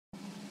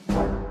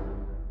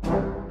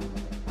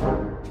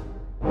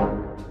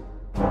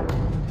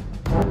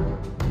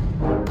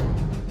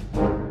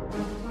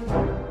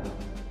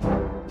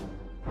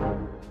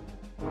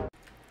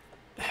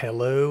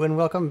Hello and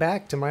welcome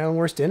back to My Own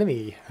Worst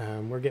Enemy.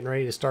 We're getting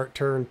ready to start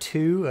turn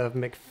 2 of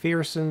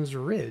McPherson's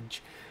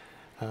Ridge.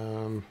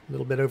 A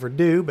little bit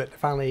overdue, but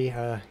finally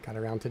got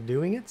around to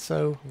doing it,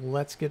 so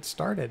let's get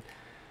started.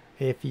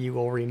 If you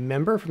will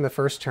remember from the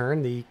first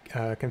turn, the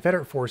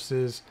Confederate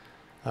forces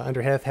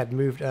under Heth had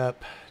moved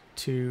up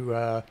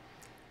to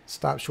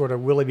stop short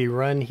of Willoughby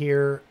Run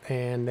here,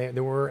 and they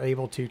were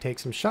able to take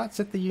some shots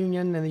at the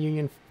Union, and the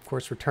Union, of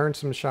course, returned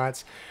some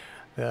shots.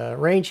 The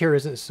range here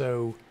isn't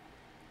so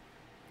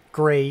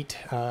great,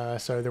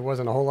 so there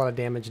wasn't a whole lot of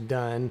damage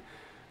done.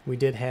 We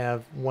did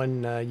have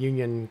one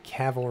Union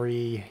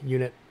cavalry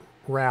unit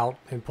rout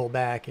and pull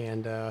back,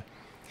 and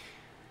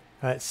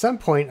at some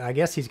point, I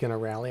guess he's going to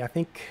rally. I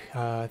think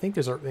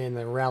there's in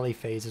the rally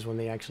phase is when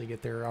they actually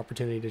get their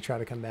opportunity to try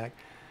to come back.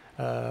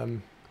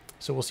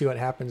 So we'll see what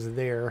happens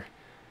there.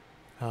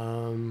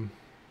 And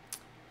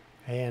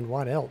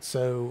what else?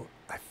 So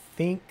I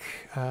think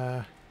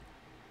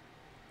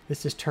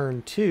this is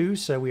turn 2,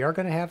 so we are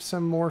going to have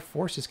some more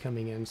forces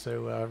coming in.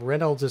 So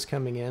Reynolds is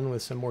coming in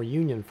with some more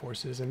Union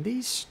forces, and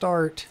these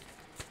start.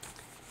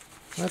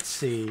 Let's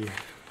see.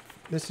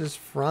 This is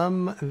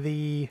from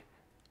the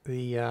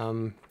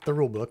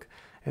rule book,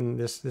 and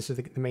this is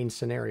the main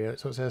scenario.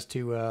 So it says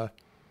to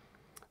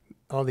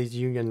all these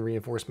Union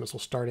reinforcements will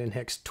start in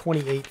hex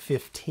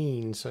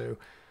 2815. So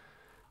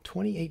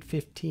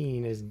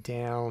 2815 is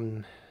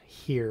down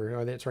here.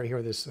 Oh, that's right here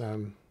where this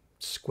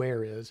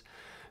square is.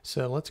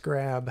 So let's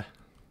grab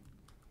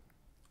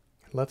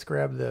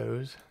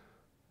those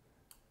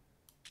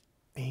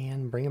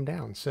and bring them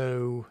down.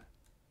 So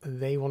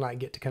they will not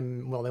get to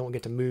come. Well, they won't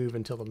get to move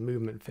until the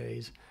movement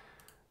phase.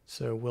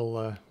 So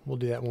we'll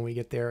do that when we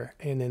get there.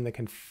 And then the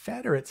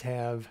Confederates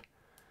have,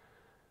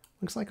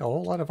 looks like a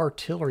whole lot of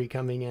artillery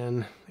coming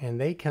in, and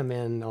they come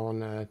in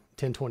on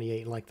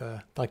 1028 like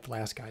the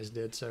last guys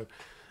did. So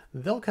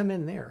they'll come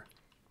in there.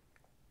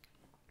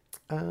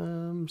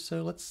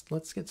 So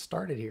let's get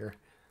started here.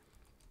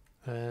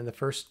 The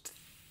first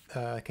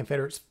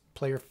Confederates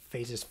player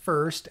phases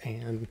first,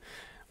 and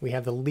we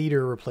have the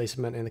leader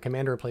replacement and the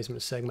commander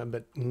replacement segment,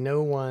 but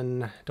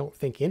don't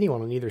think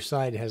anyone on either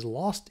side has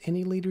lost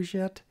any leaders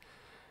yet.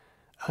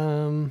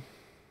 I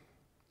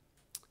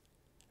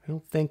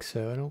don't think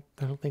so.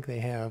 I don't think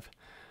they have.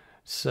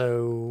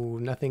 So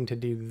nothing to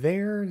do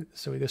there.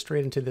 So we go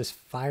straight into this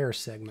fire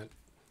segment.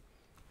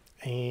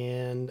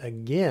 And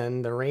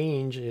again, the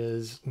range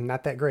is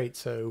not that great.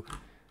 So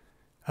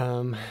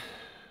 1,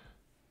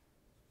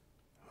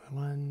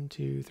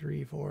 2,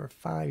 3, 4,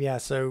 5. Yeah,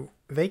 so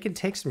they can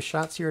take some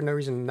shots here. No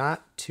reason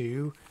not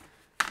to.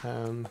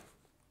 So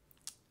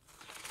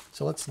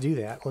let's do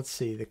that. Let's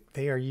see.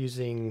 They are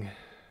using.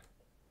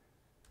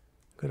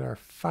 Go to our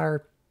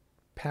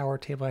firepower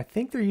table. I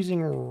think they're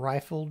using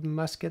rifled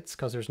muskets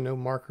because there's no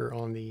marker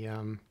on the.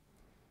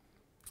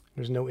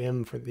 There's no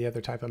M for the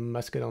other type of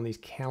musket on these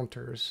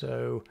counters.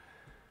 So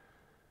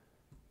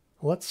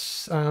let's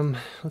see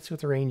what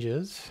the range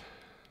is.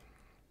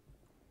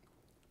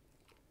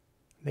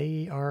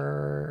 They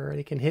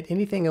can hit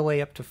anything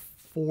away up to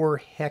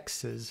 4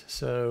 hexes.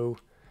 So,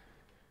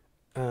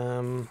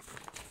 and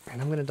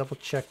I'm going to double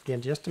check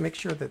again just to make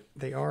sure that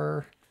they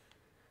are.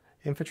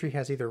 Infantry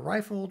has either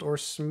rifled or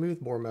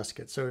smoothbore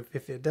muskets. So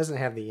if it doesn't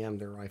have the M,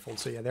 they're rifled.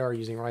 So yeah, they are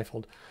using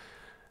rifled.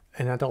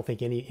 And I don't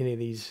think any of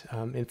these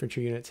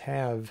infantry units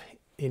have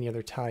any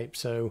other type.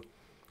 So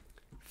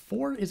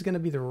 4 is going to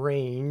be the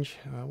range.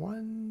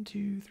 1,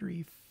 2,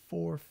 3,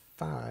 4,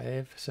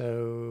 5.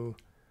 So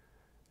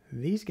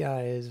these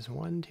guys,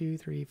 1, 2,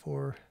 3,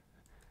 4,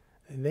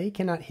 they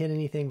cannot hit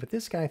anything. But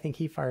this guy, I think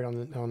he fired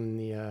on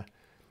the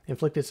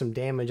inflicted some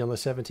damage on the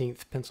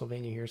 17th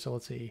Pennsylvania here. So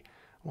let's see,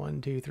 1,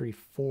 2, 3,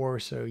 4.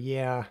 So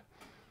yeah,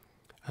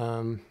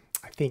 I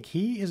think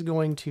he is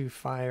going to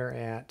fire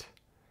at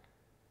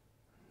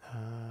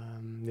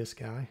this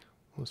guy.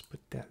 Let's put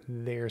that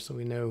there so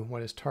we know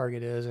what his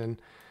target is, and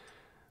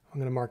I'm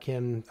going to mark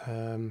him.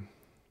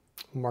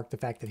 Mark the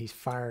fact that he's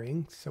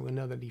firing, so we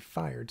know that he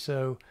fired.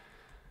 So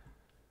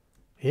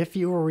if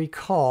you will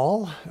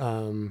recall,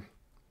 the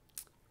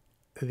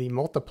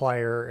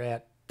multiplier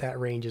at that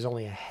range is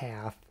only a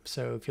half.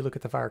 So if you look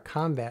at the fire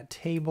combat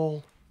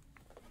table,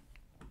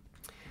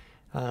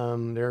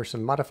 there are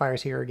some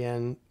modifiers here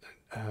again.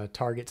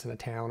 Targets in a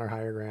town or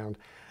higher ground.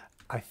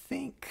 I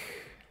think.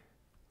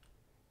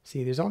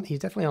 See, he's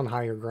definitely on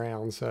higher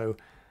ground. So,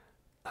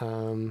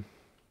 so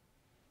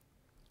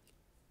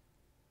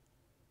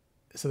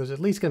there's at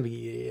least going to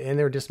be, and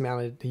they're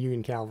dismounted the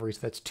Union cavalry. So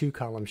that's 2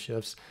 column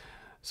shifts.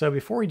 So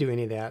before we do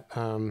any of that,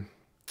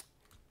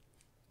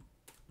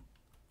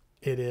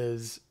 it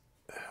is,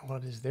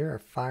 what is there?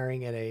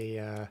 Firing at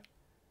a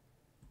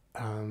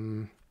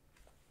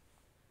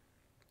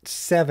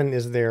 7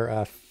 is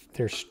their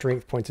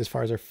strength points as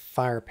far as their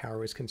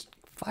firepower is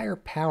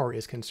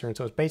concerned.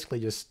 So it's basically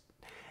just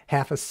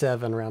half a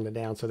 7 rounded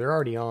down. So they're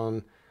already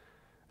on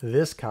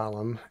this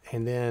column.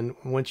 And then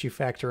once you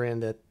factor in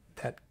that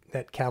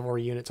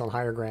cavalry unit's on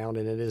higher ground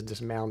and it is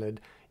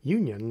dismounted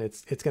Union,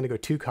 it's going to go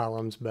 2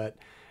 columns, but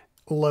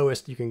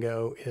lowest you can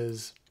go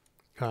is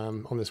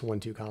on this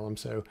 1-2 column.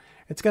 So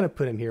it's going to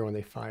put him here when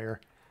they fire,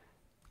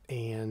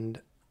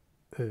 and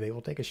they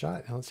will take a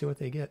shot. Let's see what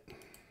they get.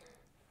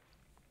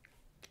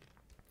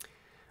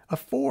 A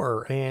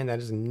 4, and that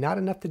is not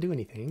enough to do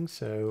anything.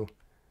 So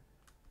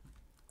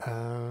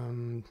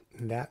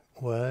that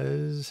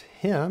was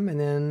him. And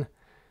then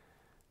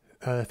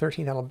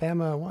 13th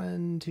Alabama,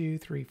 1, 2,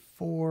 3,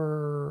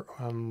 4,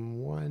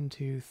 1,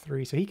 2,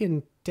 3. So he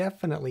can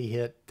definitely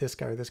hit this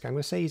guy or this guy. I'm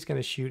going to say he's going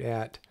to shoot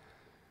at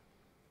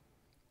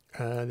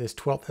this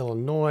 12th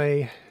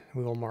Illinois.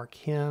 We will mark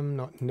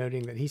him,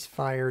 noting that he's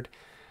fired.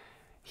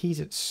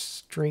 He's at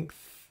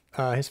strength.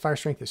 His fire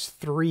strength is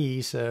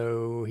 3,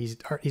 so he's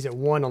at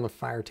 1 on the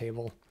fire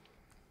table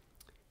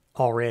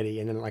already.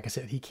 And then, like I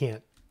said, he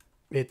can't.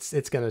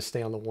 It's going to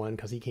stay on the 1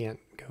 because he can't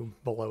go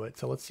below it.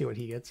 So let's see what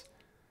he gets.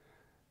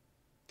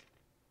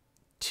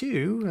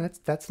 2.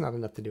 That's not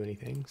enough to do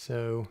anything.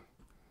 So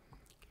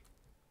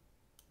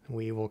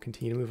we will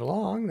continue to move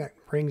along. That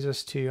brings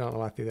us to, I don't know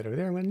why I threw that over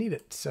there. I'm going to need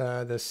it.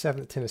 The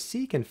 7th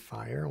Tennessee can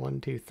fire.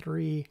 1, 2,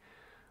 3.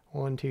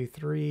 1, 2,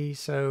 3.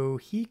 So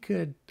he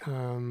could,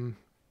 I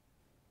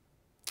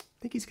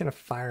think he's going to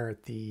fire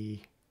at the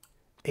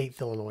 8th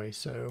Illinois.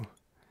 So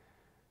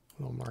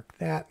we'll mark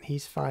that.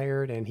 He's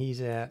fired, and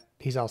he's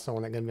also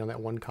going to be on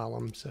that 1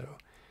 column. So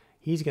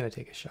he's going to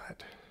take a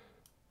shot.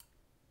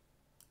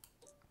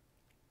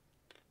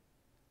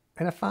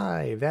 And a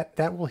 5.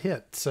 That will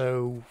hit.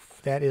 So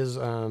that is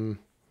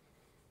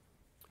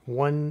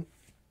one.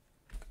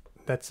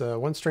 That's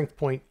 1 strength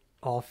point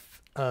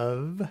off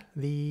of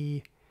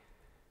the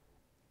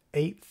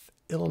 8th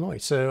Illinois.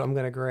 So I'm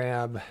going to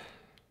grab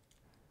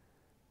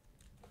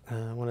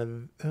one of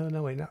the. Oh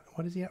no, wait, not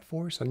what is he at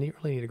 4? So I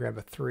really need to grab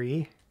a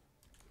 3.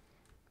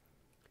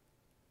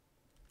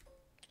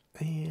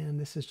 And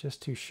this is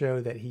just to show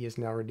that he is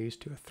now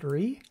reduced to a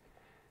 3.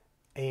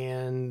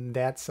 And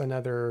that's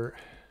another.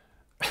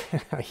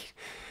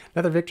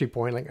 Another victory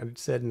point, like I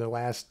said in the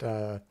last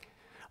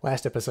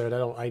episode.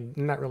 I'm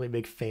not really a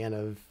big fan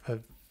of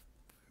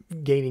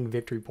gaining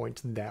victory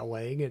points that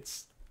way.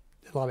 It's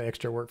a lot of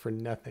extra work for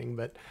nothing,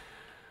 but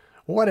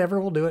whatever,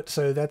 we'll do it.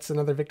 So that's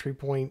another victory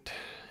point,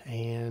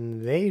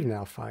 and they've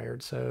now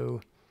fired.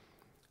 So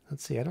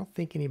let's see. I don't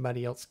think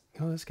anybody else.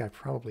 Oh, this guy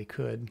probably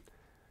could.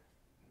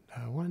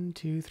 1,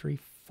 2, 3,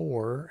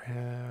 4.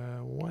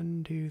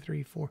 1, 2,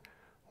 3, 4.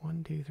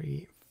 1, 2,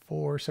 3,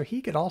 4. So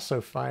he could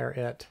also fire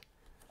at,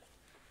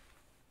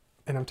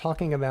 and I'm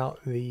talking about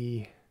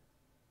the,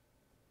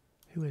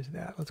 who is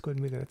that? Let's go ahead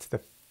and move that. It's the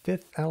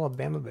 5th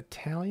Alabama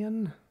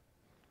Battalion.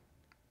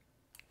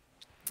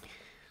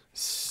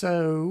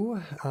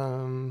 So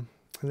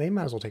they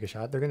might as well take a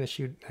shot. They're going to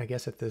shoot, I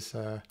guess, at this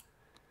the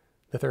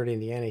 3rd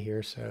Indiana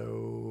here.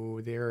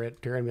 So they're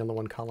going to be on the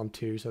 1 column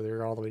too. So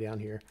they're all the way down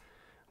here.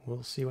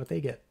 We'll see what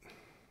they get.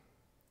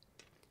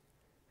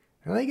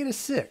 And they get a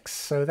 6,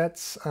 so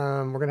that's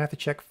we're gonna have to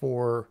check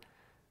for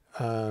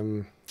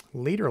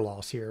leader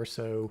loss here.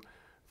 So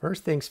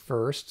first things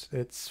first,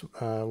 it's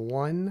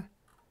 1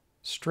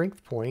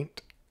 strength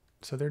point,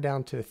 so they're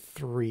down to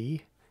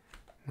 3.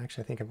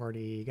 Actually, I think I've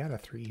already got a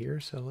 3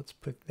 here, so let's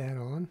put that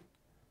on.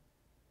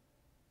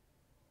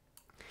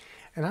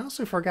 And I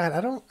also forgot. I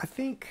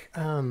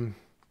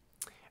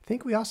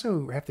think we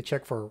also have to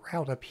check for a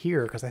route up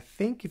here, because I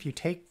think if you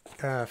take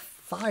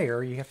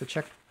fire, you have to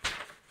check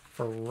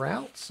for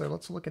routes. So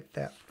let's look at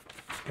that,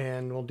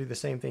 and we'll do the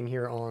same thing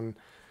here on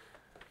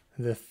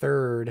the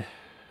 3rd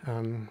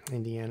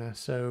Indiana.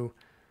 So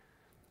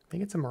I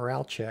think it's a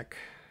morale check.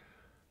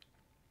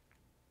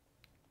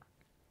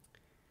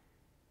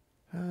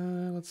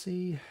 Let's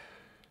see.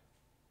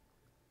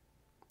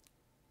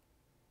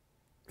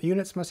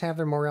 Units must have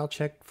their morale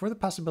check for the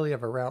possibility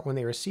of a rout when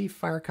they receive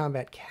fire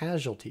combat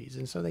casualties,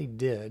 and so they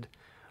did,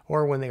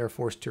 or when they are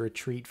forced to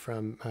retreat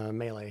from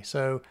melee.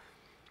 So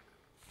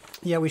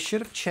yeah, we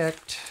should have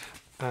checked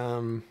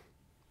the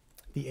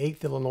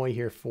 8th Illinois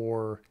here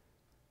for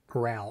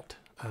route,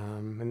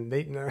 and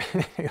they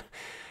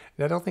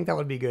I don't think that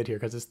would be good here,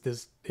 because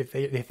this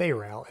if they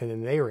route and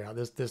then they route,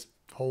 this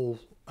whole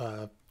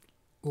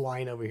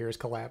line over here is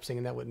collapsing,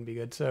 and that wouldn't be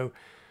good. So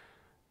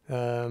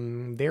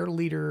their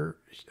leader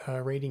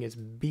rating is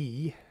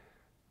B,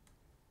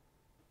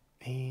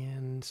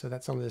 and so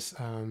that's on this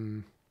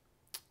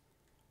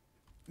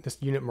this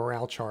unit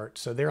morale chart.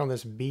 So they're on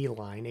this B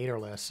line, 8 or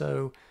less.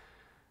 So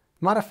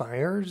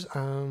modifiers,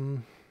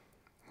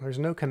 there's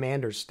no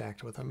commanders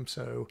stacked with them,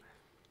 so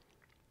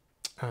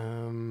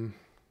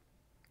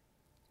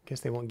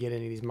guess they won't get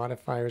any of these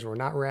modifiers. We're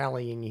not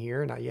rallying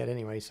here, not yet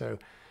anyway. So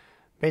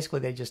basically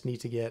they just need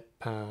to get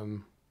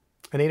an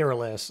 8 or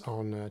less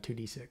on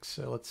 2d6.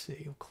 So let's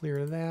see, we'll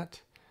clear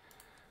that.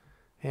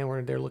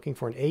 And they're looking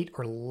for an 8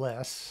 or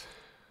less.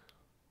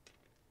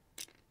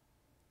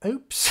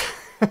 Oops,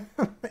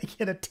 they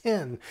get a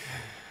 10.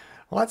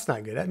 Well, that's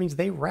not good. That means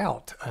they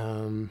rout.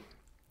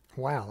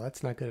 Wow,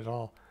 that's not good at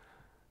all.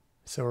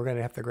 So we're going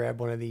to have to grab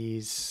one of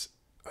these.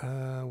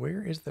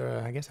 Where is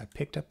the, I guess I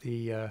picked up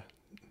the, I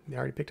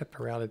already picked up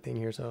the routed thing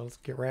here. So let's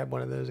grab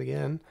one of those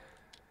again.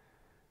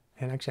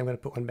 And actually I'm going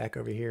to put one back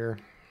over here.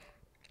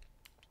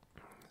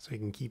 so we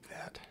can keep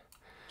that.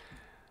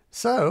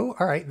 So,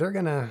 all right, they're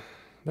gonna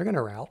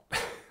route.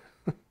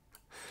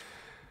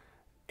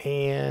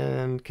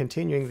 And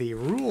continuing the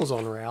rules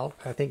on route,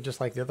 I think just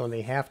like the other one,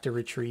 they have to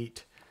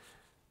retreat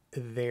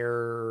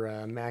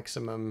their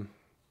maximum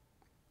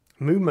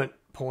movement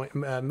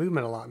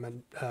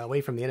allotment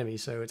away from the enemy.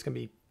 So it's going to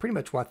be pretty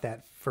much what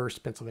that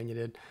first Pennsylvania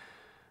did.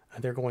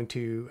 They're going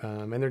to,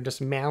 and they're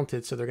just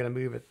mounted, so they're going to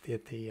move at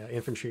the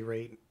infantry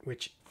rate,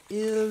 which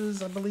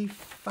is, I believe,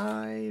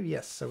 5.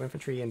 Yes, so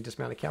infantry and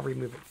dismounted cavalry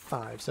move at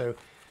 5. So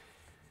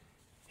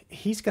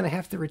he's going to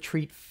have to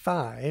retreat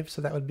 5,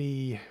 so that would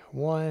be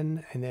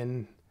 1, and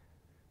then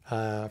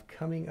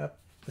coming up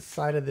the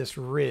side of this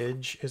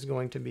ridge is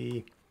going to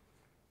be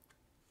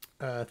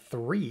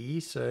 3,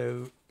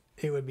 so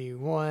it would be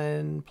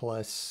 1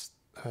 plus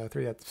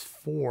 3, that's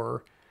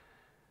 4.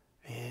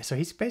 And so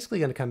he's basically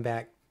going to come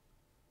back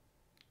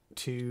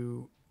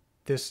to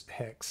this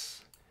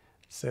hex.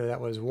 So that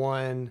was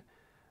 1,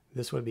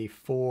 this would be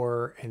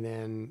 4, and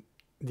then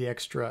the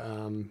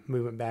extra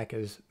movement back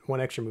is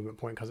 1 extra movement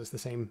point because it's the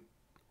same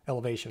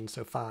elevation,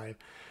 so 5.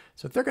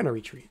 So if they're going to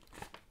retreat,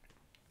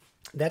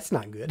 that's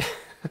not good.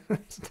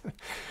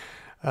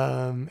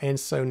 And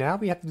so now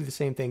we have to do the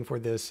same thing for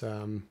this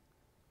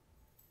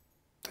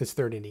this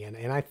 3rd Indiana.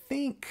 And I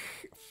think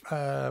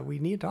we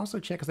need to also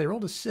check, because they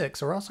rolled a 6,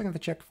 so we're also going to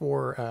have to check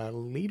for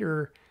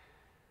leader,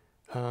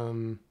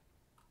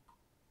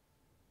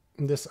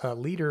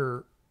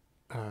 leader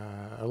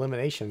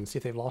elimination, see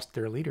if they've lost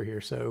their leader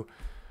here. So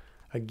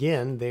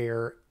again, they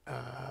are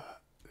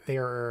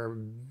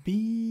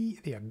B.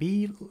 Yeah,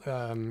 B.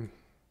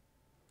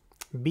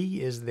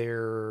 B is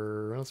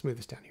their. Let's move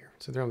this down here.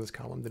 So they're on this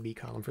column, the B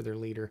column for their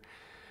leader.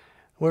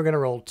 We're going to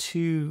roll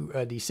 2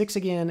 d6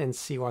 again and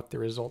see what the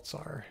results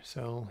are.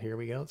 So here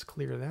we go. Let's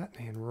clear that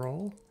and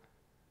roll.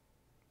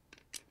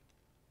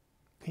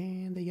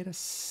 And they get a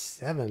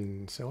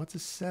 7. So what's a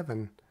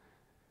 7?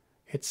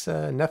 It's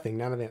nothing,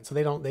 non-event. So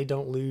they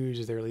don't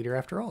lose their leader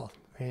after all.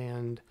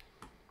 And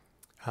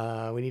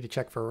we need to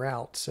check for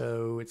route.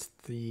 So it's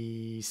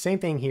the same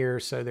thing here.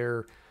 So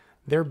they're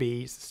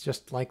B. It's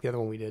just like the other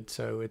one we did.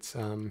 So it's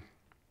 8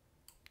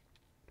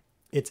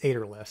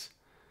 or less.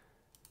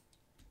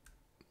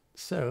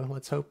 So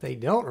let's hope they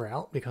don't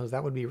route, because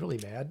that would be really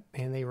bad.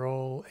 And they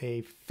roll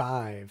a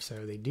 5.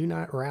 So they do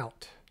not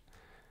route.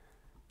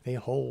 They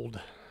hold.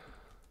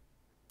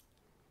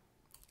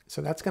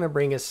 So that's going to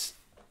bring us,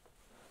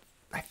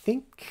 I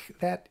think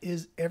that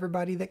is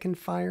everybody that can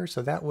fire.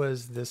 So that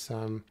was this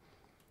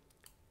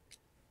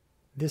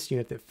this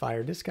unit that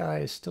fired. This guy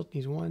is still,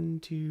 he's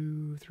 1,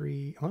 2,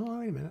 3. Oh,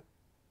 wait a minute.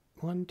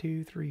 1,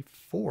 2, 3,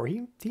 4.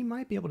 He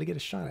might be able to get a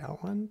shot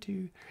out. 1, 2,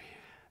 3.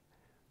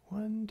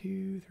 1,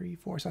 2, 3,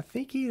 4. So I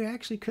think he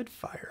actually could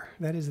fire.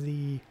 That is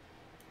the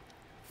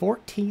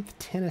 14th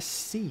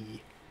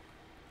Tennessee.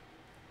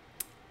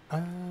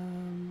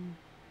 1,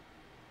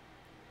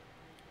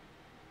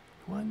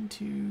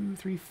 2,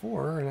 3,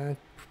 4, and I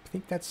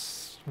think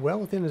that's well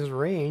within his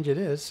range. It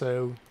is.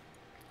 So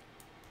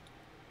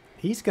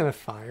he's going to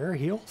fire.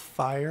 He'll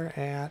fire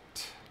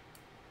at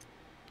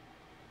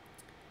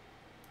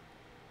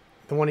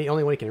the only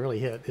one he can really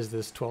hit is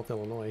this 12th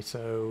Illinois.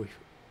 So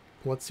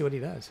let's see what he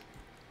does.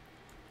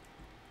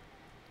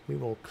 We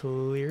will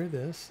clear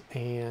this,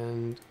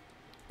 and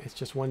it's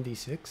just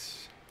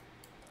 1d6.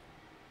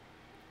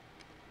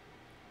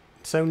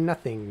 So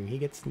nothing. He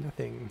gets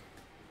nothing.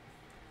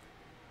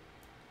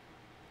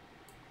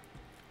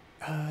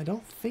 I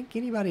don't think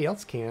anybody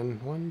else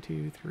can. 1,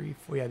 2, 3,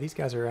 4. Yeah, these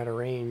guys are out of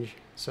range.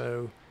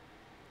 So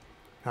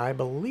I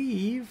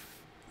believe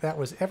that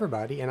was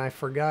everybody, and I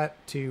forgot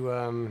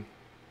to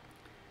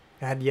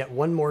add yet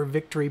one more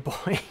victory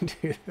point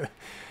to the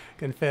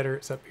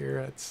Confederates up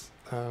here. That's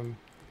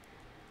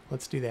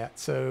let's do that.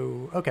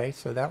 So okay,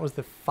 so that was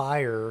the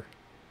fire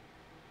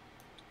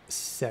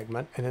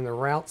segment, and then the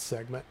route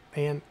segment,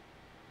 and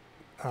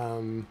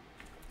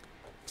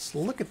let's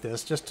look at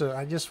this.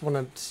 I just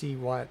want to see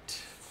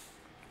what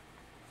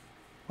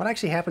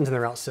actually happens in the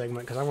route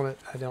segment, because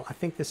I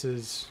think this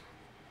is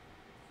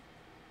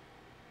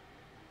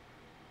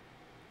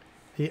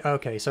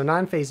okay. So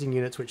non-phasing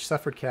units which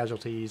suffered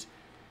casualties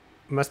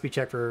must be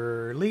checked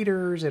for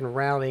leaders and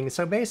routing.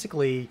 So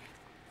basically,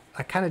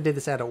 I kind of did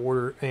this out of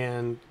order,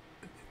 and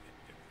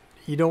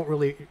they don't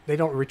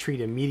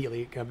retreat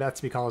immediately. That's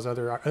because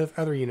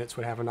other units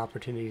would have an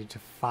opportunity to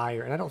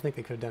fire, and I don't think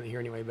they could have done it here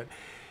anyway. But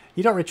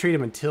you don't retreat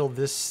them until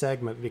this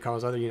segment,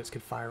 because other units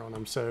could fire on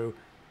them. So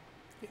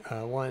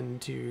 1,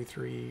 2,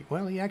 3.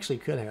 Well, he actually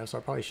could have, so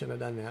I probably shouldn't have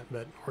done that.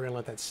 But we're gonna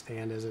let that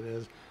stand as it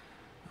is.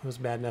 It was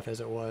bad enough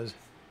as it was.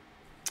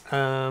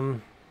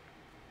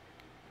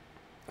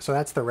 So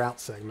that's the route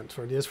segment.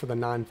 So it is for the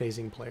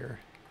non-phasing player.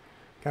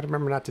 Got to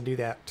remember not to do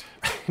that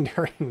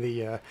during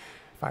the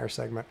fire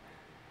segment.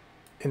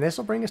 And this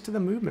will bring us to the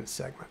movement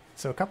segment.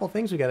 So a couple of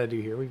things we got to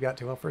do here. We've got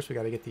to, well, first we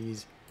got to get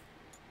these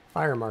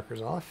fire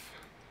markers off.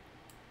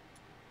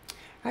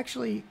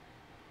 Actually,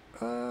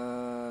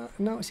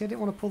 no, see, I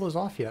didn't want to pull those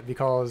off yet,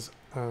 because,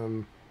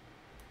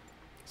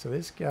 so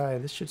this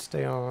should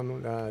stay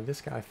on, this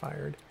guy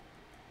fired.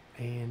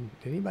 And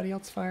did anybody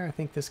else fire? I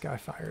think this guy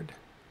fired.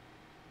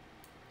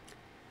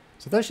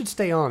 So those should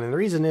stay on, and the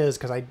reason is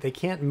because they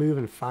can't move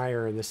and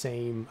fire in the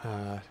same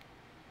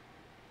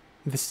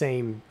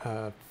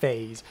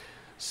phase.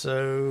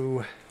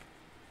 So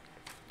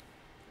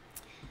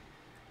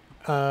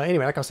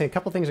anyway, like I was saying, a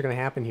couple things are going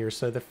to happen here.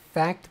 So the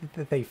fact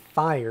that they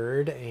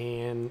fired,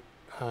 and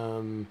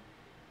I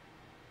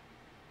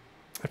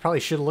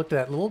probably should have looked at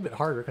that a little bit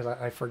harder because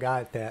I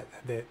forgot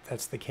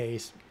that's the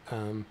case.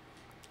 I'm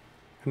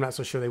not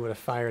so sure they would have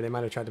fired. They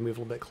might have tried to move a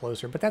little bit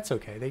closer, but that's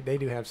okay. They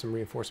do have some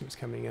reinforcements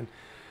coming in.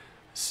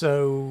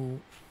 So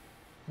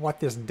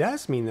what this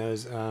does mean, though,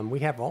 is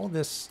we have all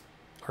this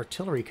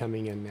artillery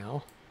coming in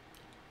now.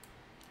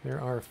 There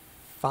are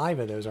 5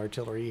 of those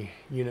artillery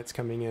units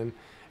coming in,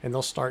 and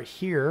they'll start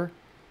here.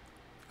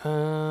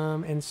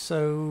 And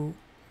so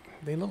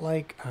they look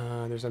like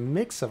there's a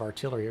mix of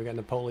artillery. We've got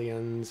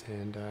Napoleons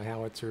and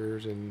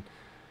howitzers, and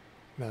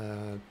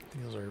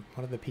those are,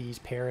 what are the P's?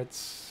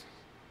 Parrots.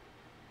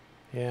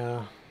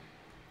 Yeah.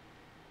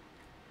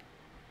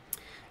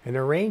 And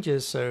their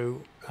ranges,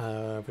 so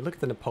if we look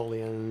at the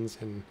Napoleons,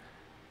 and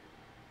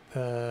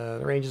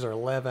the ranges are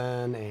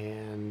 11,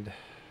 and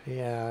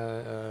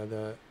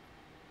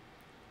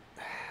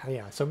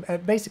so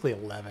basically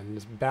 11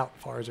 is about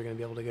as far as they're going to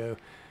be able to go.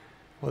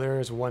 Well,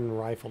 there is one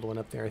rifled one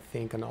up there, I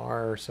think, an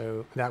R,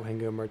 so that one can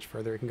go much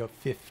further. It can go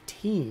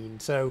 15.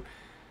 So,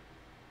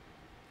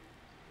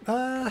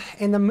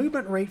 and the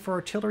movement rate for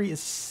artillery is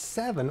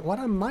 7. What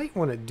I might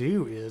want to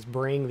do is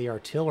bring the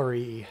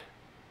artillery.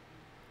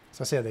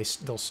 So I said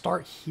they'll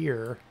start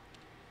here,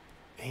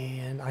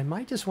 and I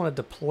might just want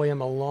to deploy them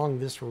along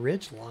this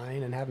ridge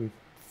line and have them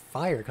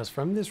fire, because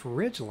from this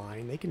ridge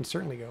line they can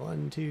certainly go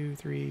 1, 2,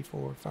 3,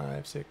 4,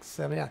 5, 6,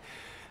 7. Yeah,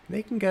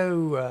 they can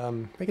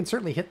go. They can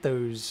certainly hit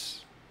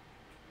those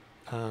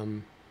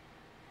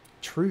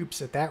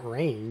troops at that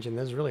range, and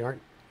those really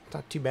aren't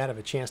not too bad of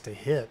a chance to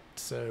hit.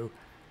 So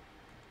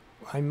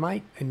I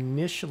might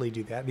initially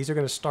do that. These are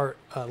going to start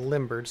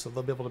limbered, so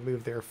they'll be able to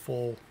move their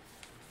full,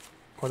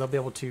 or they'll be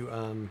able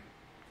to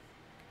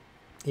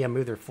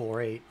move their full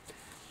rate.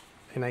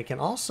 And I can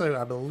also,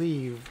 I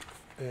believe,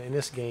 in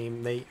this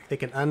game, they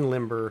can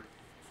unlimber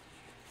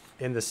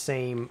in the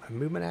same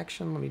movement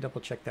action. Let me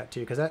double check that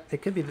too, because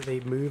it could be that they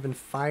move and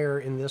fire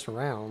in this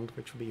round,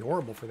 which would be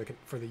horrible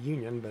for the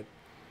Union. But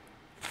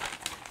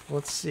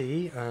let's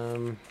see.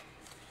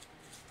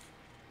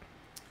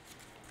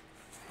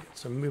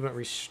 So movement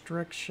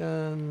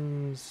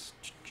restrictions.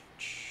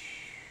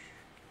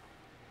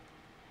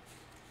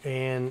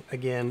 And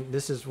again,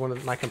 this is one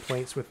of my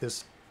complaints with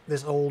this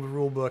old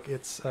rule book.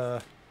 It's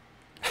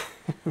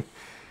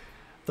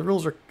the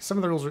rules are, some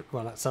of the rules are,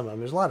 well, not some of them,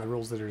 there's a lot of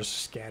rules that are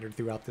just scattered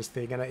throughout this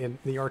thing, and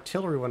the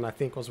artillery one, I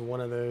think, was one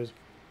of those.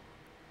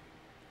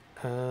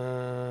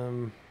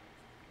 And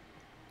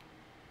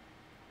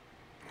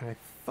I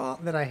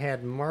thought that I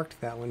had marked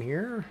that one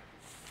here.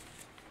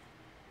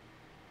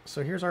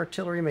 So here's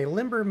artillery, may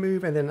limber,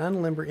 move, and then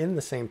unlimber in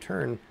the same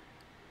turn,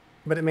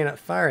 but it may not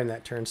fire in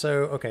that turn.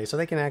 So, okay, so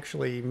they can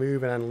actually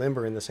move and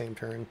unlimber in the same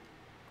turn,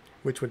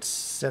 which would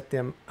set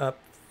them up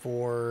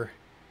for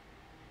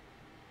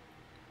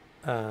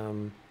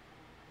the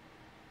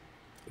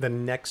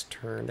next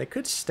turn. They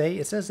could stay.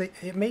 It says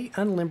it may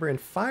unlimber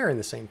and fire in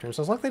the same turn.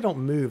 So as long as they don't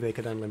move, they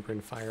could unlimber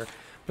and fire.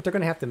 But they're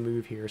going to have to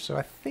move here. So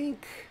I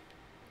think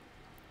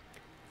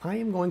I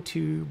am going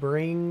to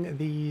bring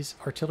these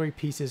artillery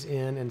pieces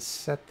in and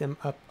set them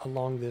up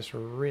along this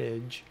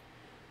ridge.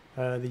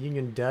 The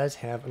Union does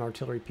have an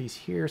artillery piece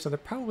here, so they're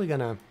probably going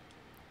to...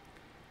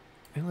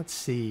 And let's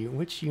see,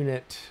 which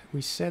unit...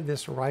 We said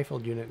this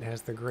rifled unit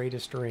has the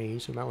greatest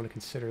range, so we might want to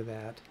consider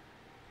that.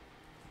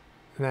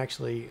 And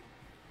actually,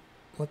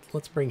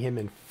 let's bring him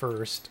in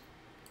first.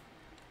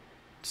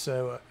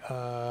 So,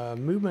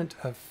 movement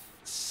of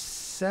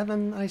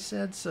 7, I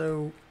said.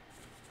 So,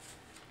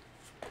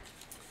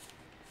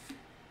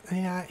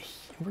 yeah,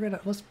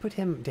 let's put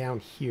him down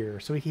here.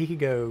 So he could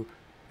go,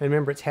 and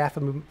remember, it's half a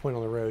movement point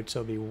on the road.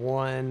 So it'll be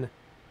 1,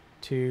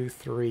 2,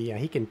 3. Yeah,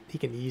 he can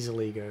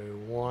easily go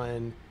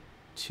 1,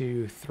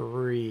 2,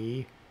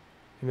 3.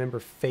 Remember,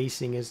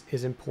 facing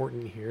is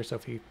important here. So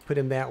if you put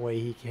him that way,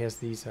 he has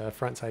these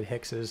front side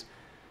hexes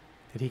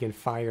that he can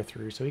fire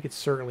through. So he could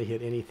certainly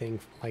hit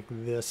anything like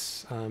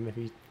this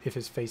if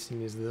his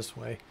facing is this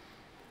way.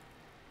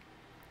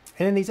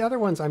 And then these other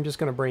ones, I'm just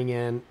going to bring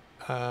in.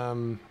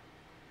 I'm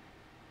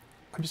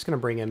just going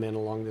to bring them in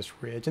along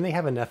this ridge, and they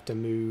have enough to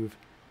move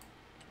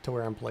to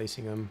where I'm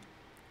placing them,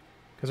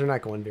 because they're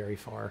not going very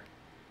far.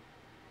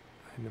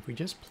 And if we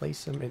just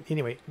place them, and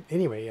anyway.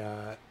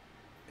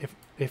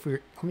 If we,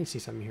 let me see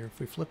something here. If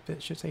we flip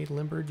it, should say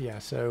limbered. Yeah,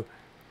 so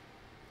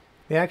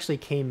they actually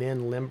came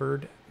in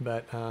limbered,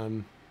 but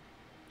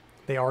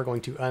they are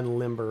going to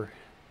unlimber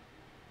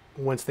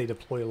once they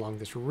deploy along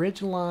this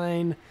ridge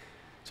line.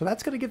 So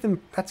that's going to give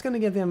them. That's going to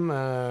give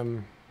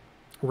them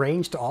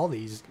range to all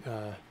these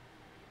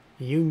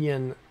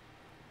Union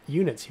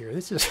units here.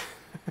 This is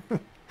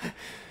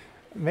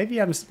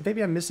maybe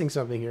I'm missing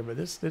something here, but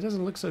it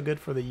doesn't look so good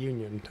for the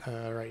Union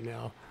right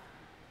now.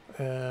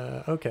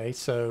 Okay,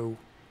 so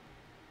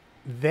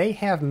they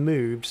have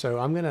moved, so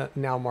I'm going to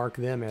now mark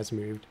them as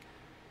moved.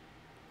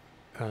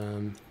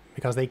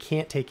 Because they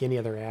can't take any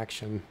other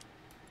action.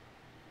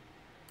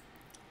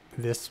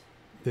 This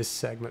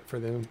segment for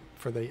them,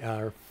 for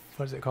the,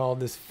 what is it called?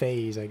 This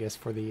phase, I guess,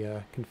 for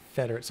the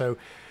Confederate. So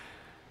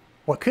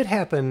what could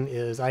happen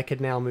is I could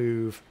now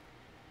move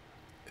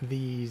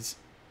these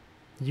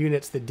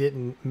units that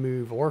didn't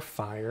move or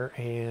fire,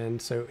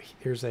 and so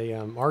there's a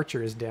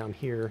archer is down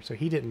here, so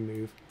he didn't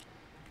move.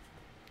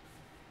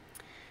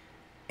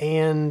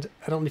 And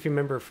I don't know if you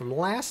remember from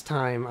last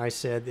time, I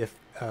said if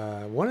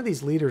one of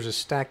these leaders is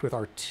stacked with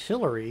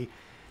artillery,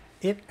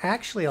 it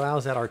actually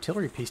allows that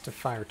artillery piece to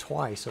fire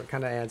twice, so it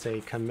kind of adds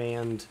a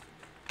command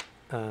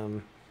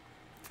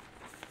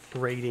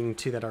rating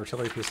to that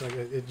artillery piece.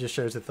 It just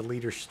shows that the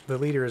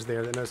leader is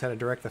there that knows how to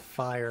direct the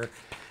fire.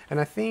 And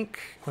I think,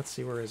 let's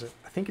see, where is it?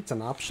 I think it's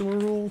an optional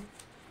rule.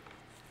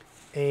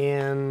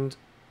 And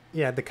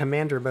yeah, the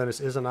commander bonus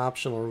is an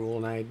optional rule,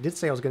 and I did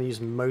say I was going to use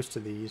most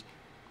of these.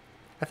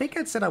 I think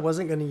I'd said I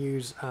wasn't going to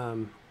use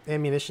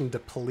ammunition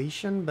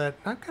depletion, but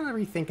I'm kind of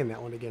rethinking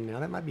that one again now.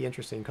 That might be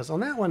interesting, because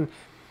on that one,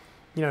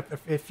 you know,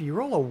 if you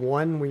roll a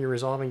 1 when you're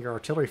resolving your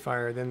artillery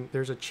fire, then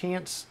there's a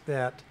chance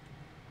that,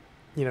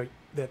 you know,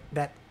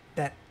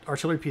 that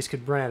artillery piece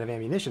could run out of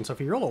ammunition. So if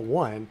you roll a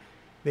 1,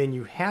 then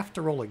you have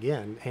to roll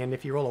again. And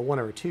if you roll a 1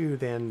 or a 2,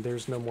 then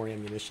there's no more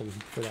ammunition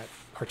for that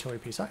artillery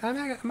piece.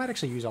 I might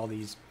actually use all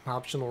these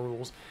optional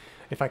rules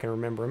if I can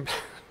remember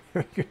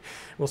them.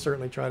 We'll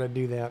certainly try to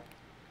do that.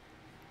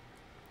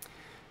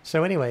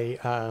 So anyway,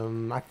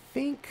 I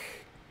think,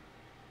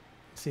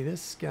 see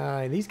this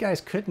guy, these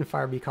guys couldn't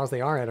fire because they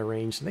are at a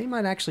range, so they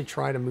might actually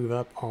try to move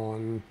up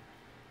on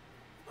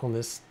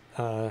this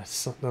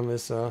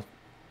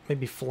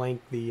maybe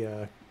flank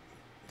the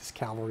this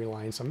cavalry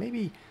line. So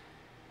maybe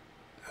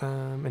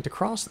and to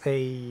cross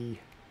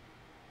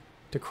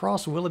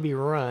Willoughby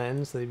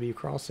Run, so they'd be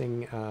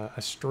crossing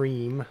a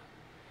stream.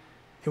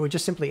 It would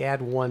just simply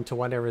add 1 to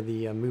whatever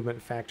the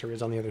movement factor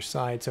is on the other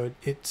side. So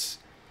it's,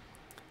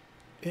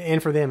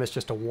 and for them it's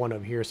just a 1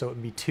 over here, so it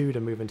would be 2 to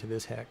move into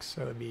this hex.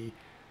 So it would be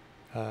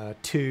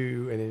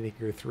 2, and then they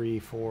could go 3,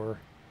 4,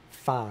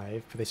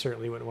 5, but they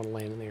certainly wouldn't want to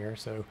land in there.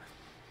 So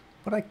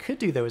what I could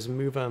do though is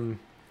move them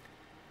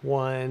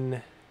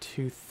 1,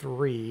 2,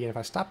 3, and if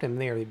I stopped him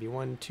there, they'd be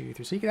 1, 2,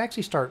 3. So you could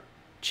actually start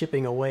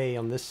chipping away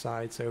on this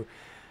side. So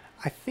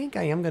I think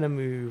I am going to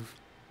move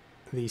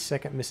the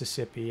 2nd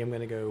Mississippi. I'm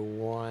going to go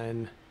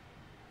 1,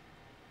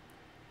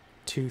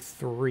 2,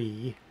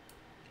 3.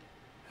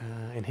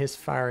 And his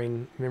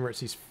firing, remember,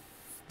 it's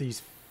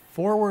these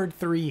forward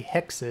 3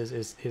 hexes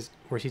is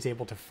where he's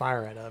able to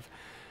fire out of.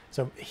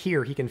 So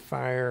here he can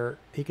fire,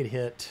 he could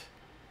hit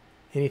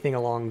anything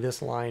along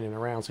this line and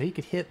around. So he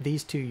could hit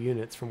these 2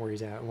 units from where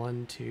he's at.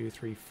 1, 2,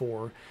 3,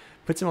 4.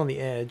 Puts him on the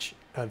edge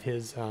of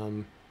his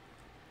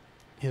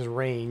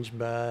range,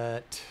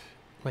 but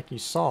like you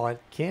saw, it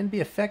can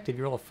be effective.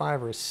 You roll a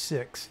 5 or a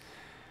 6.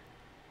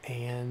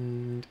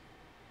 And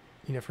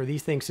you know, for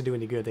these things to do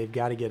any good, they've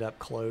got to get up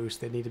close.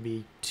 They need to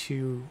be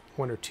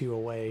 1 or 2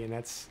 away, and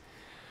that's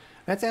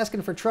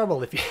asking for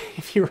trouble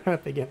if you run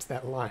up against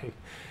that line.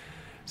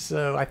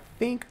 So I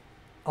think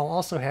I'll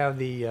also have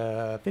the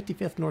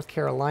 55th North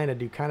Carolina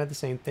do kind of the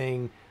same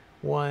thing.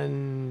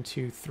 1,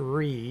 2,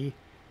 3.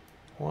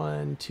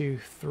 1, 2,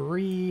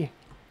 3.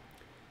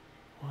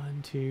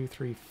 1, 2,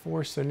 3,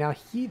 4. So now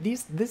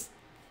these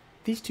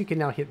 2 can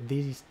now hit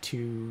these 2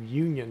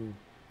 Union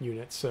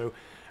units. So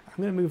I'm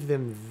going to move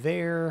them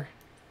there.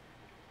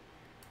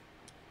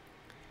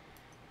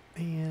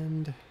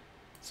 And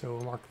so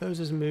we'll mark those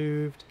as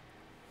moved.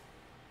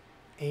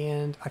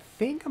 And I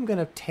think I'm going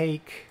to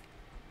take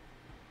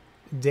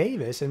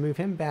Davis and move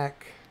him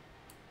back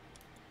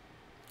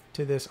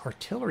to this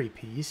artillery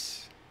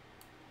piece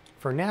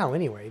for now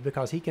anyway,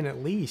 because he can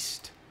at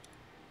least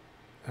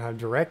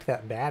direct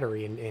that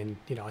battery. And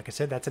you know, like I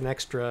said, that's an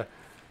extra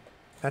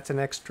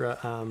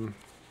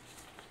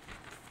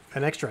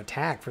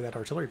attack for that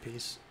artillery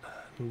piece.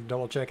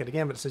 Double check it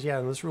again, but it says, yeah,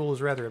 and this rule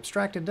is rather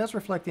abstract. It does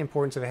reflect the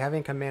importance of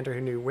having a commander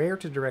who knew where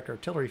to direct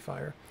artillery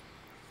fire.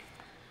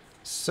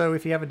 So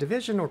if you have a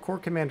division or corps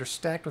commander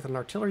stacked with an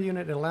artillery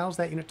unit, it allows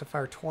that unit to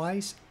fire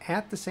twice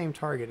at the same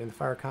target in the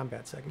fire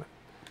combat segment.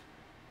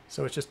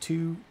 So it's just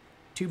two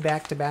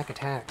back-to-back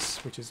attacks,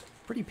 which is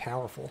pretty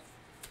powerful,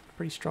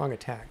 pretty strong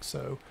attack.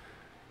 So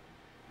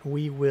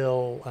we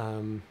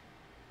will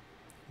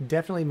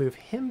definitely move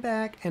him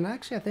back, and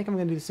actually I think I'm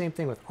going to do the same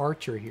thing with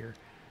Archer here.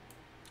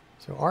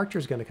 So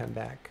Archer's going to come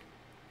back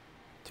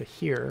to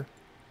here.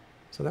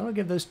 So that'll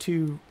give those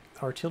 2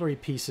 artillery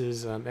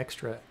pieces an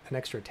extra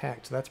attack.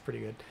 So that's pretty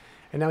good.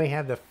 And now we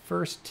have the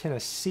 1st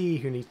Tennessee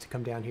who needs to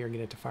come down here and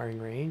get into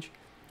firing range.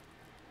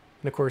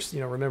 And of course, you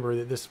know, remember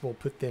that this will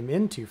put them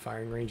into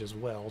firing range as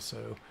well.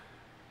 So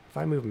if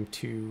I move them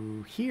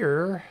to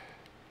here,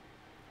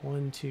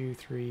 1, 2,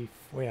 3,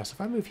 4. Yeah, so if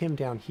I move him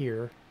down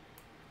here,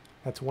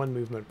 that's 1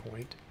 movement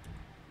point.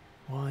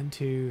 1,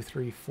 2,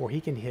 3, 4.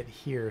 He can hit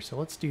here. So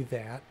let's do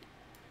that.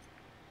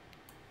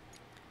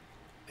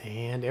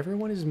 And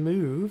everyone is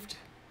moved.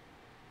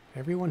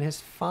 Everyone has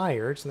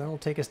fired, so that'll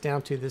take us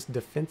down to this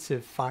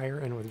defensive fire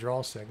and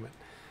withdrawal segment.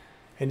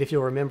 And if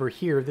you'll remember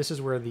here, this is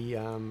where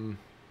the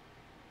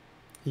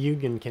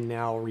Union can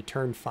now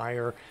return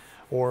fire,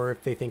 or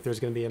if they think there's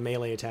going to be a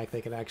melee attack,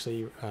 they can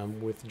actually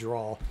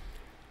withdraw.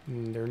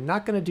 And they're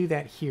not going to do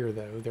that here,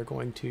 though. They're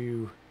going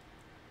to...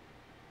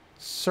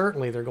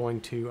 Certainly they're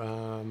going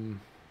to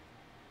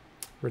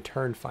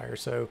return fire.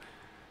 So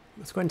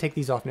let's go ahead and take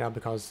these off now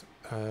because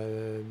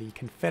the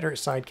Confederate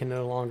side can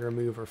no longer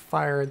move or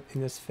fire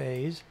in this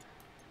phase.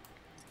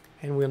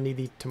 And we'll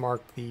need to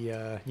mark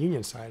the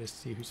Union side to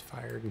see who's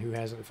fired and who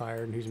hasn't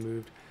fired and who's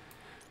moved.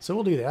 So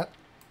we'll do that.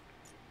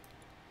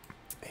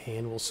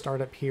 And we'll start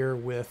up here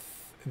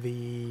with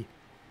the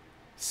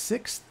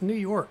 6th New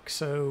York.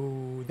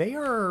 So they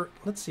are,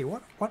 let's see,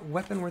 what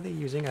weapon were they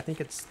using? I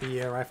think it's the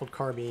rifled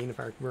carbine, if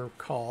I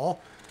recall.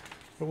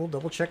 But we'll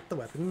double check the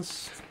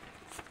weapons.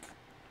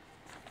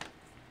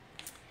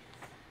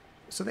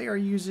 So they are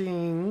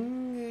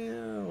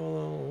using,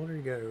 well, where do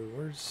you go?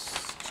 Where's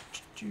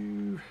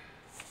you?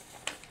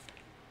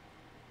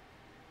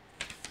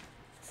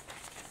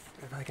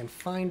 If I can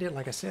find it,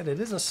 like I said, it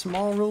is a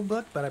small rule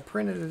book, but I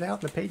printed it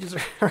out and the pages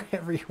are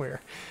everywhere.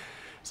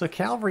 So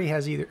cavalry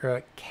has either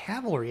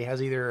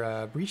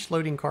breech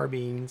loading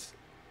carbines.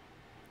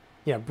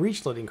 Yeah,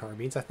 breech loading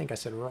carbines. I think I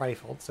said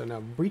rifled. So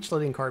now breech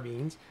loading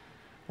carbines,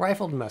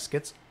 rifled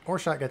muskets, or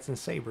shotguns and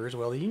sabers.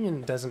 Well, the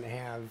Union doesn't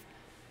have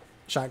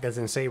shotguns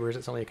and sabers.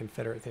 It's only a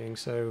Confederate thing.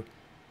 So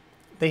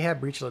they have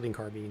breech loading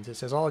carbines. It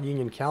says all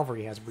Union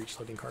cavalry has breech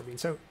loading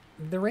carbines. So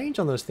the range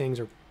on those things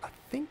are, I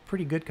think,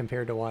 pretty good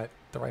compared to what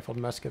the rifled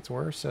muskets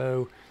were.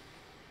 So,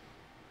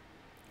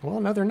 well,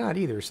 no, they're not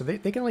either. So they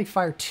can only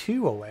fire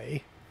 2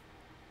 away.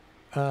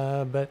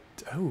 But,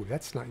 oh,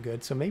 that's not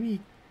good. So maybe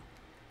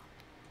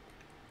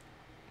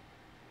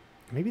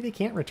they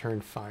can't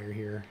return fire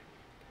here.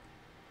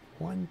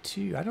 1,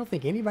 2. I don't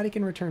think anybody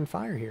can return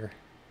fire here.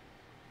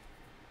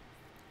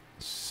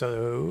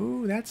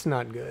 So that's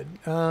not good.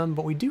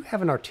 But we do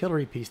have an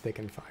artillery piece they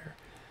can fire.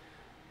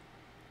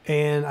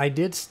 And I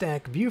did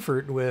stack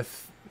Buford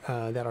with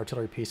that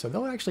artillery piece, so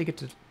they'll actually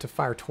get to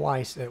fire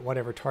twice at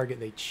whatever target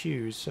they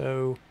choose.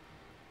 So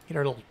get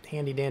our little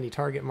handy dandy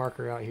target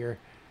marker out here.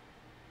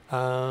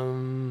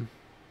 I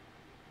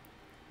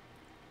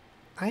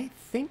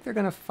think they're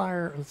going to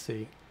fire, let's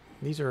see,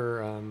 these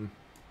are,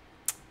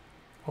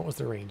 what was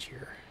the range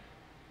here?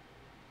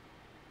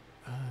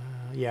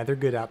 Yeah, they're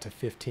good out to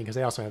 15 because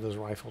they also have those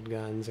rifled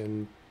guns,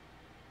 and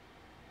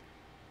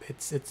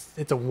it's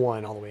a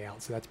 1 all the way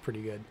out, so that's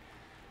pretty good.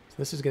 So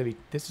this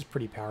is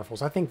pretty powerful.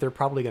 So I think they're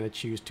probably going to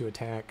choose to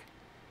attack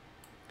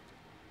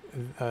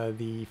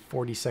the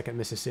 42nd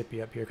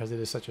Mississippi up here because it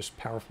is such a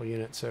powerful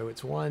unit. So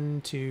it's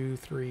 1, 2,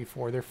 3,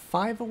 4. They're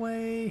 5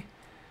 away.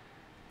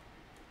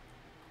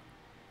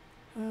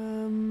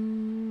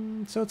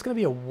 So it's going to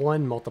be a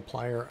 1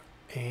 multiplier,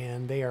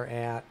 and they are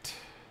at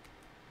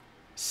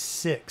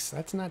 6.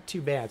 That's not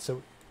too bad.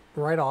 So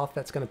right off,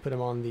 that's going to put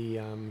them on the.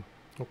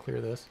 We'll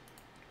clear this.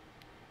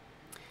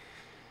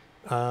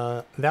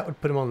 That would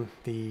put them on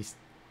this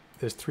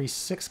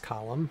 3-6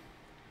 column.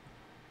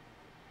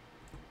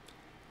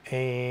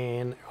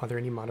 And are there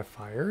any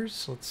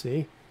modifiers? Let's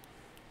see.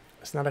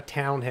 It's not a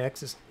town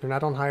hex. They're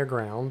not on higher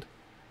ground.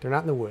 They're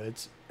not in the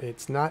woods.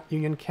 It's not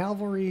Union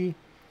cavalry,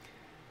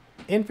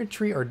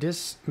 infantry, or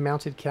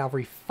dismounted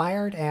cavalry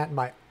fired at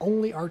by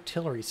only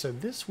artillery. So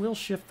this will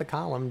shift the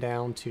column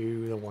down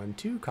to the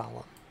 1-2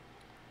 column.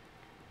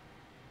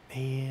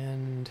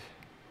 And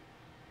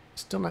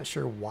still not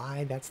sure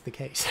why that's the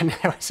case.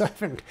 I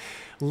haven't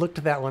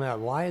looked that one up.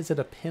 Why is it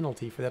a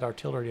penalty for that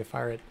artillery to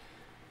fire at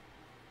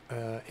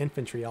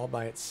infantry all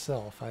by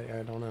itself? I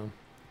don't know.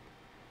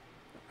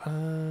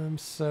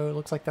 So it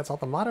looks like that's all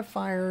the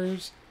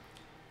modifiers.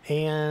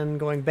 And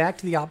going back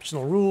to the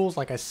optional rules,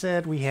 like I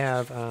said, we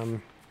have we're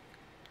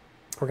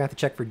gonna have to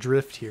check for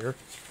drift here.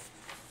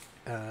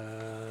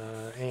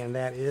 And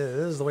that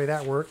is the way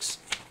that works.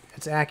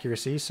 It's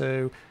accuracy.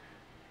 So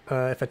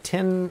if a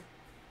 10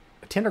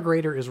 or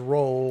greater is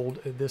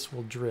rolled, this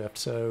will drift.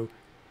 So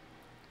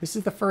this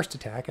is the first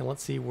attack, and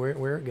let's see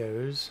where it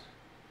goes.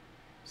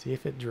 See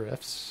if it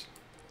drifts.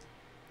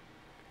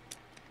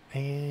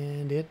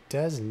 And it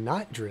does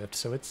not drift,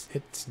 so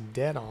it's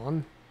dead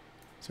on.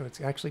 So it's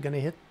actually going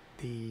to hit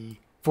the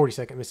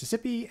 42nd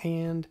Mississippi,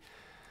 and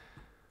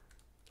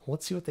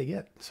let's see what they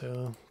get.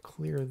 So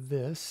clear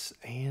this,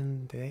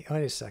 and they, oh,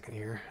 wait a second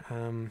here.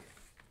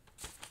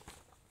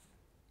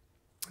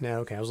 No,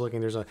 okay, I was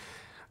looking. There's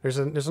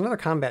another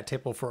combat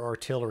table for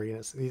artillery,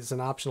 and it's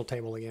an optional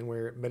table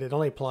again, but it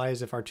only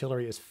applies if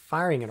artillery is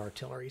firing at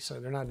artillery. So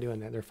they're not doing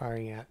that. They're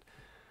firing at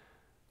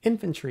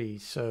infantry.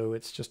 So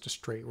it's just a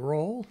straight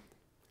roll.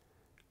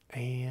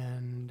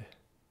 And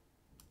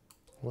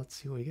let's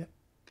see what we get.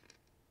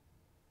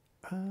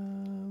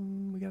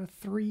 We got a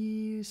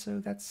 3, so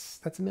that's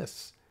a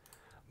miss.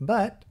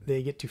 But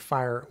they get to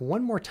fire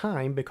one more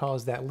time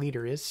because that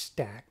leader is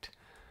stacked.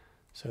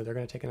 So they're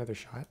going to take another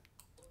shot.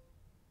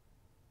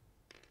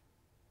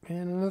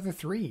 And another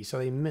 3, so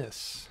they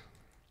miss.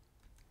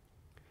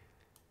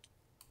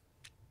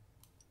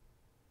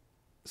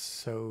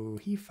 So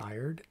he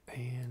fired,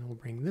 and we'll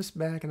bring this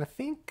back. And I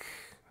think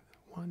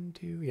 1,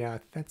 2, yeah,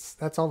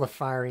 that's all the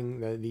firing,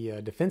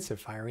 the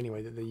defensive fire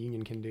anyway that the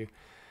Union can do.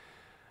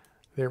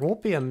 There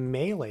won't be a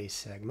melee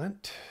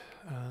segment,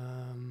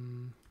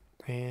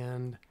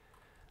 and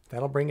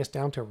that'll bring us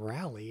down to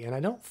rally. And I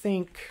don't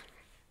think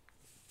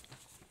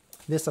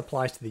this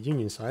applies to the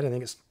Union side. I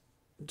think it's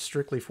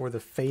strictly for the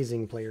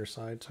phasing player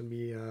side. So it'd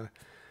be,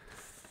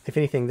 if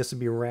anything, this would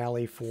be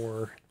rally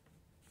for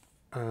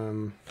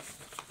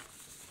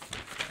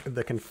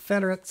the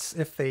Confederates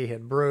if they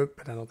had broke,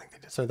 but I don't think they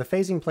did. So the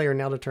phasing player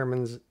now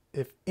determines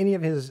if any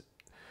of his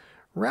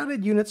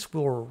routed units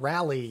will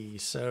rally.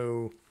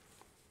 So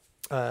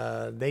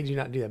they do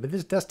not do that. But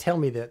this does tell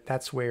me that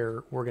that's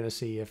where we're going to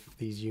see if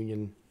these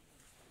Union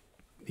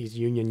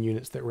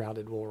units that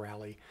routed will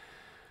rally,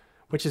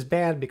 which is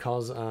bad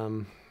because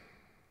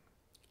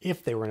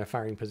if they were in a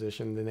firing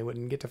position, then they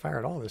wouldn't get to fire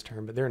at all this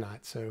turn, but they're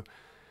not. So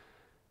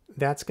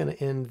that's going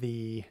to end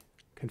the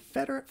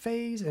Confederate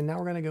phase, and now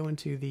we're going to go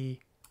into the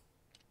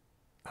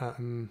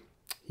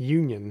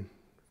Union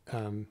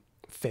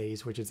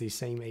phase, which is these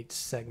same 8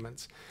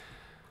 segments.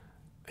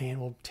 And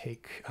we'll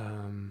take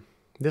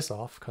this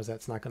off because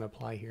that's not going to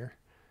apply here.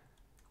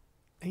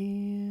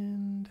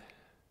 And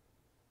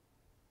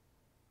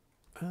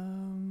I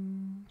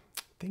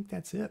think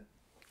that's it.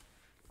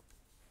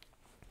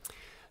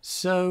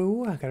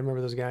 So I gotta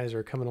remember those guys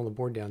are coming on the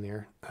board down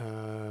there.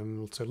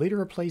 So leader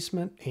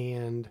replacement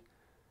and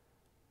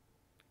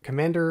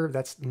commander,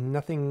 that's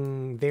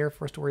nothing there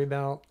for us to worry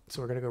about.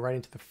 So we're gonna go right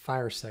into the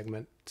fire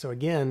segment. So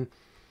again,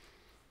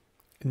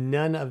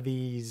 none of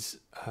these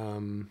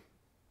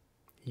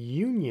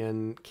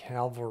Union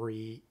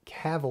cavalry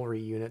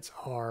units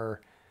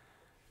are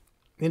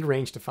in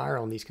range to fire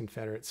on these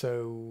Confederates.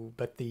 So,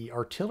 but the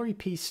artillery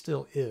piece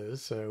still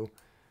is. So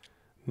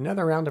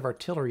another round of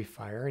artillery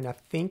fire, and I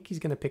think he's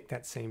going to pick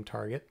that same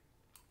target.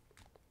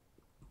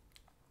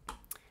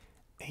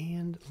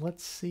 And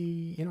let's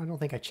see. You know, I don't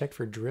think I checked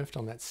for drift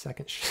on that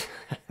second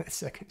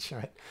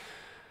shot.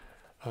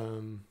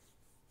 Oh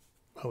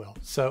well.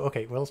 So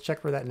okay, well, let's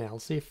check for that now.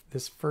 Let's see if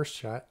this first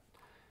shot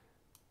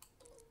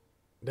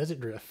does it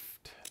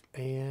drift,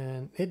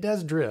 and it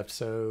does drift.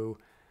 So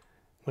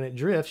when it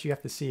drifts, you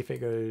have to see if it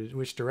goes,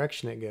 which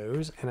direction it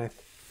goes, and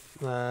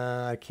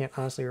I can't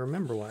honestly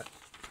remember what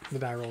the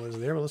die roll is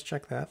there, but let's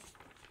check that.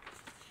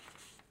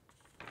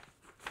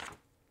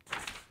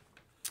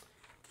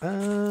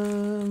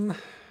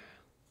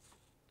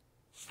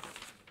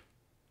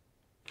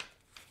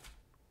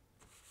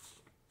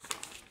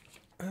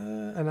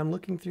 And I'm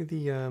looking through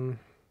the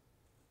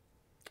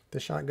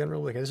shotgun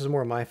rule book. This is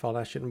more my fault.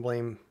 I shouldn't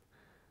blame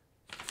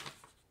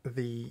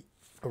the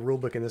rule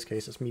book in this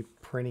case. It's me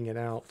printing it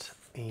out,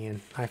 and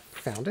I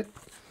found it.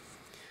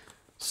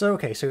 So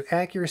okay, so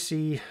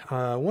accuracy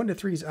 1 to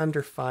 3 is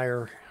under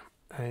fire,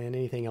 and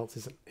anything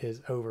else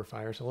is over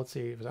fire. So let's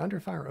see if it's under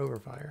fire or over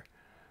fire.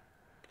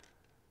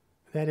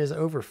 That is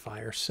over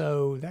fire.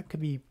 So that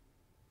could be,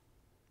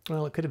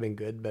 well, it could have been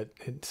good, but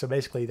so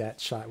basically that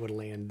shot would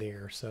land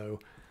there. So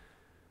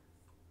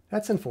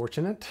that's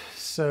unfortunate.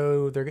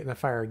 So they're getting a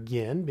fire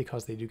again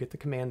because they do get the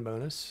command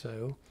bonus.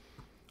 So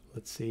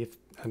let's see if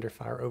under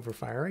fire, over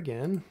fire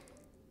again.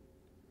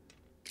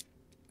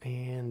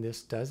 And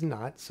this does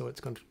not, so it's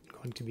going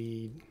to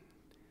be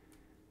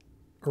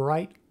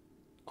right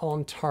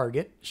on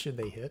target should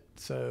they hit.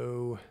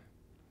 So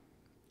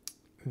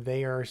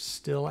they are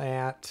still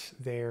at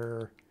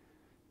their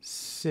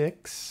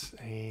 6,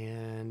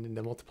 and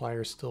the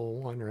multiplier is still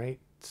 1, right?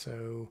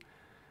 So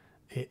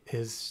it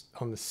is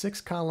on the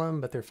 6 column,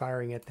 but they're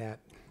firing at that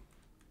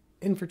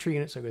infantry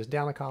unit, so it goes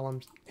down a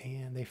column,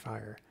 and they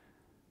fire.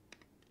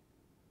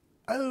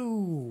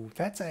 Oh,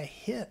 that's a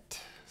hit.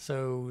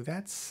 So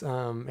that's,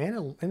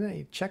 and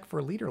a check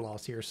for leader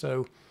loss here.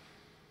 So,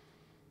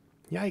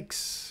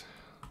 yikes.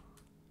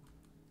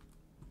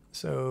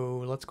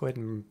 So let's go ahead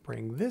and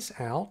bring this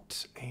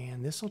out,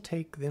 and this will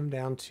take them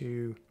down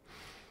to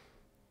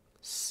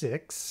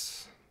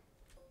 6.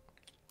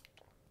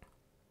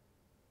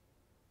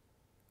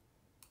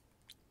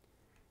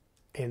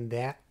 And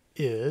that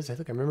is, I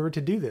think I remember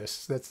to do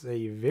this. That's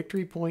a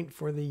victory point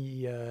for the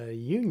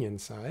Union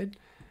side.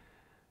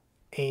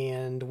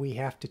 And we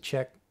have to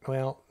check,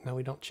 well, no,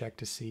 we don't check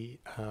to see,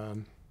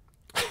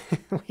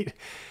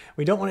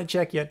 we don't want to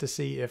check yet to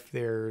see if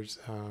there's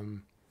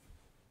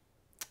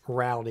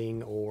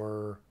routing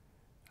or,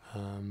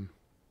 well,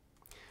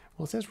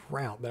 it says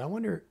route, but I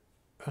wonder,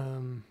 it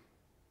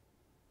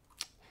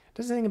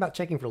doesn't say anything about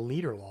checking for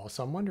leader loss,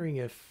 so I'm wondering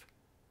if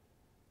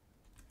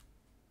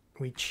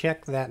we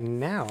check that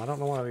now. I don't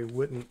know why we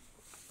wouldn't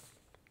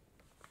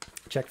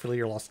check for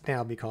leader loss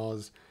now,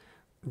 because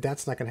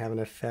that's not going to have an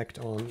effect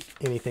on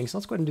anything. So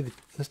let's go ahead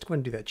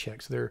and do that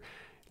check. So their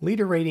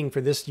leader rating for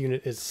this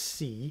unit is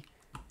C,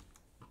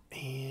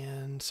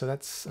 and so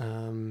that's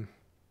going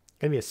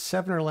to be a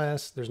 7 or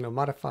less. There's no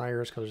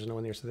modifiers because there's no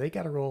one there, so they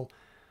got to roll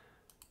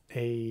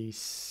a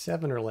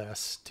 7 or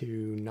less to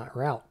not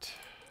route.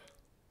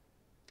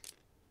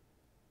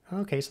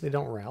 Okay, so they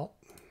don't route.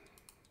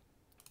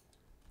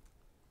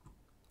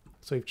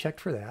 So we've checked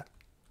for that.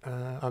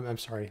 I'm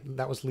sorry,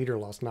 that was leader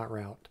loss, not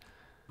route.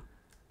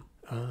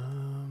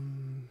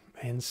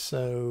 And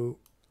so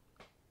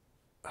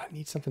I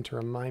need something to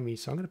remind me.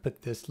 So I'm going to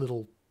put this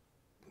little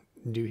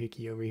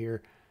doohickey over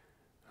here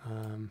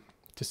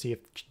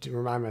to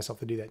remind myself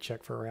to do that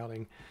check for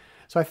routing.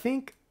 So I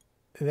think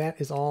that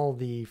is all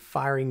the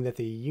firing that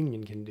the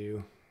Union can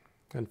do,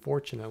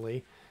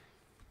 unfortunately.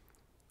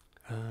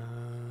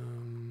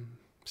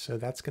 So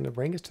that's going to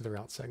bring us to the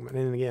route segment.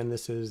 And again,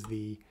 this is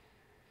the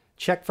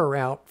check for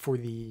route for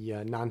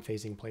the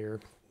non-phasing player.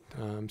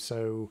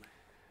 So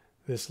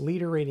this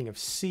leader rating of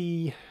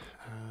C,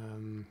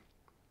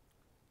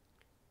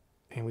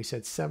 and we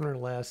said 7 or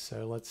less.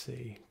 So let's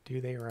see,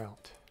 do they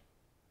route?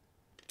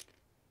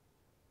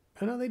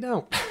 Oh, no, they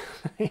don't.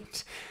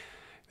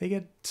 They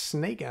get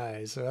snake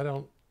eyes, so I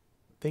don't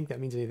think that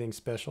means anything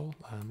special.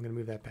 I'm going to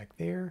move that back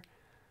there.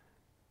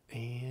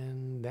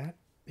 And that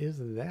is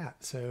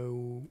that.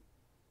 So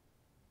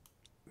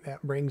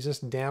that brings us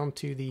down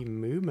to the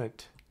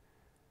movement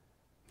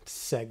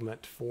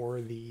segment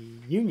for the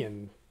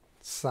Union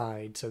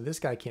side. So this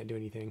guy can't do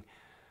anything.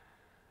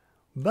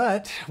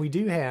 But we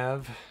do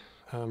have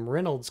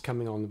Reynolds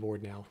coming on the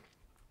board now.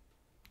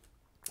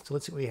 So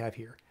let's see what we have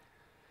here.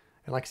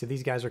 And like I said,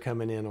 these guys are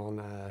coming in on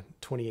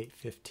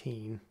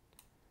 2815.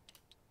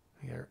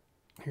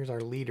 Here's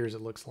our leaders,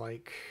 it looks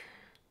like.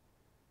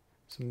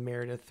 Some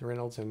Meredith,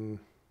 Reynolds, and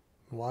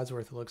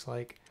Wadsworth, it looks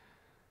like.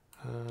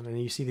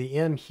 And you see the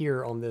M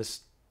here on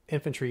this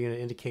infantry unit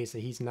indicates that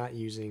he's not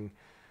using...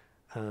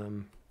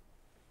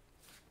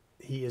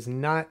 he is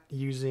not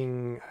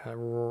using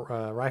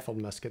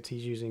rifled muskets.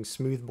 He's using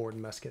smoothbore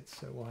muskets.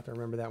 So we'll have to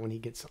remember that when he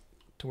gets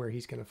to where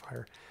he's going to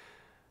fire.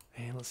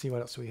 And let's see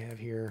what else we have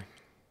here.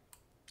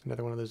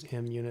 Another one of those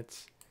M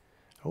units.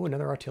 Oh,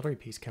 another artillery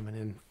piece coming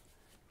in.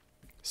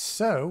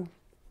 So,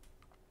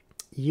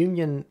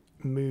 Union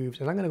moves,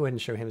 and I'm going to go ahead and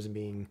show him as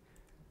being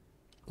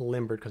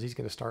limbered because he's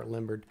going to start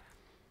limbered.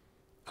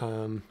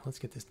 Let's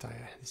get this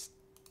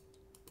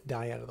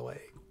die out of the way.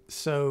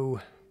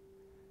 So,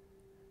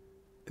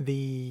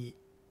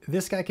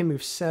 this guy can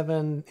move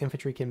 7,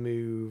 infantry can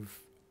move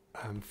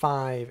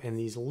 5, and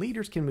these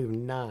leaders can move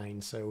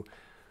 9. So,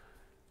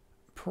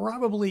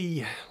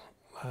 probably...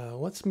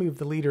 let's move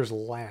the leaders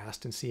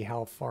last and see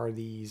how far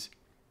these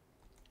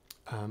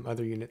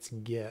other units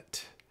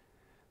get.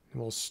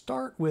 And we'll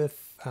start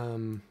with,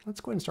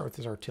 let's go ahead and start with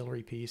this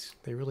artillery piece.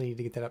 They really need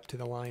to get that up to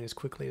the line as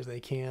quickly as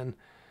they can.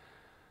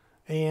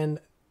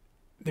 And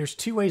there's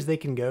 2 ways they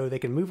can go. They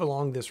can move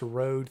along this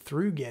road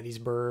through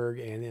Gettysburg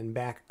and then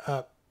back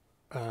up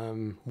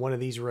one of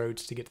these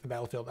roads to get to the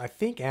battlefield. I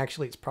think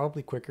actually it's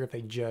probably quicker if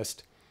they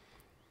just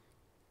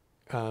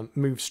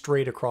move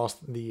straight across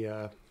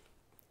the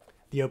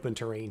open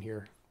terrain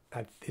here.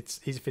 If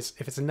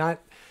it's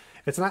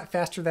not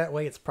faster that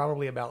way, it's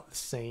probably about the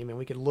same. And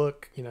we could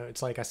look,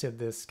 it's like I said,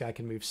 this guy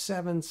can move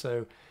 7,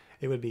 so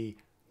it would be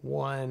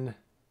 1,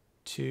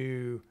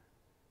 2,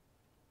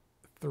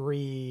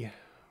 3,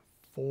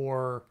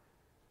 4,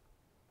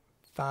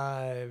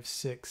 5,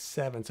 6,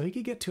 7. So he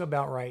could get to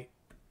about right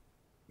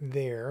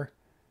there.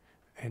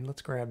 And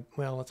let's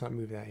not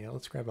move that yet.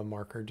 Let's grab a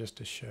marker just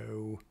to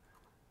show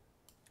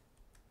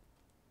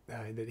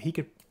that he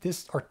could,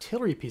 this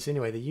artillery piece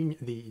anyway,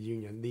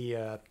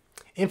 the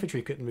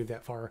infantry couldn't move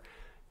that far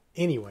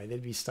anyway.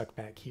 They'd be stuck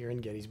back here in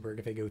Gettysburg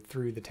if they go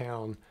through the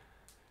town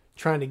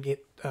trying to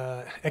get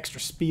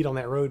extra speed on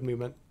that road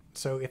movement.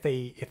 So if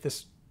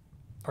this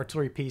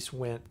artillery piece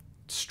went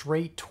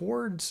straight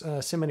towards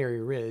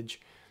Seminary Ridge,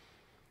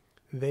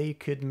 they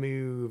could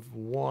move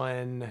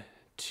 1,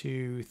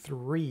 2,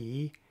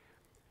 3,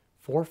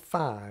 4,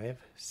 5,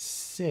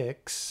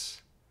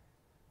 6,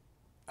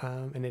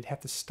 and they'd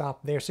have to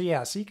stop there. So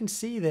yeah, so you can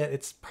see that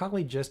it's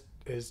probably just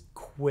as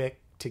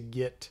quick to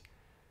get,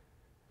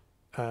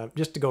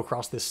 just to go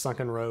across this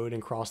sunken road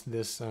and cross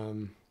this,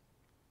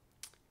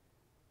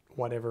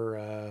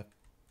 whatever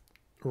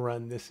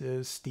run this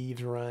is,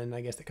 Steve's Run,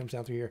 I guess, that comes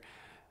down through here.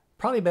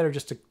 Probably better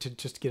just to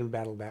get them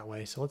battled that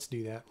way. So let's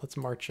do that. Let's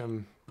march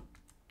them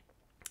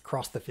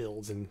across the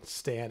fields and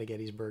stay out of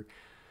Gettysburg.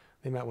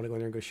 They might want to go in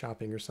there and go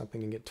shopping or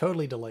something and get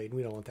totally delayed.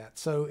 We don't want that.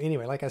 So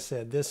anyway, like I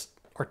said, this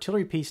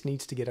artillery piece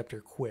needs to get up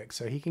there quick.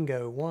 So he can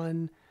go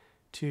 1,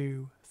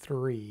 2,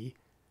 3,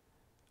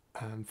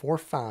 4,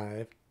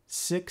 5,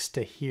 6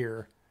 to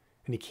here.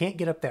 And he can't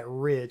get up that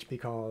ridge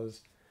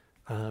because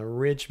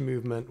ridge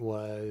movement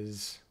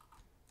was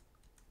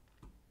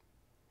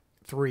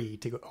 3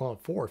 to go,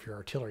 4 if you're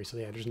artillery. So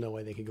yeah, there's no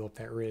way they could go up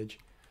that ridge.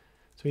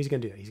 So he's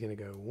going to do that. He's going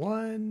to go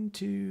 1,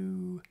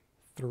 2,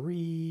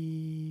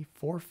 3,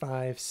 4,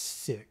 5,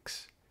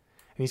 6.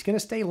 And he's going to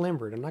stay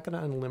limbered. I'm not going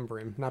to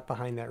unlimber him, not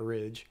behind that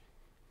ridge.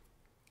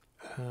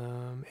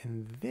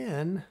 And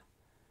then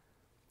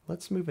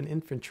let's move an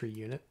infantry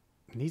unit.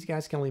 And these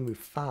guys can only move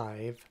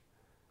 5.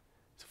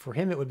 So for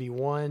him, it would be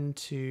 1,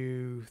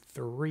 2,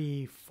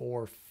 3,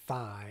 4,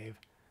 5.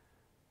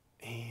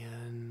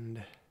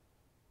 And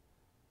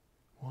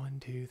 1,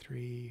 2,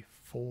 3,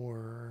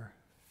 4,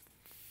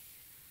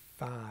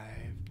 5.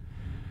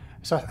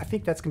 So I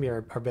think that's going to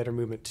be our better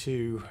movement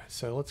too.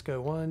 So let's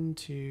go 1,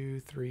 2,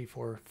 3,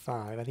 4,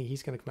 5. I think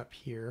he's going to come up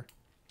here.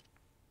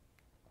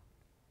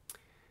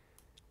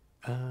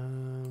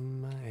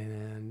 And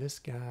then this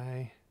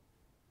guy.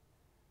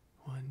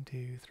 1,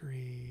 2,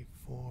 3,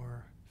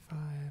 4, 5.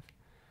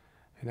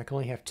 And I can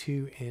only have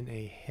 2 in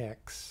a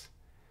hex.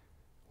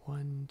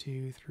 1,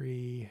 2,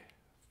 3,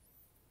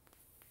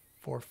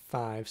 4,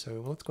 5.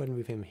 So let's go ahead and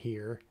move him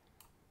here.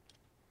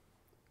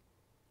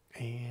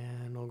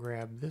 And we'll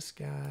grab this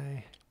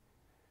guy.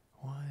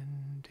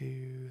 1,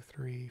 2,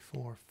 3,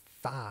 4,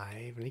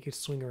 5. And he could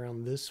swing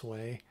around this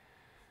way.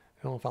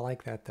 I don't know if I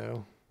like that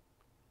though.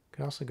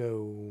 Could also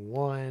go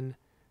 1,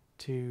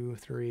 2,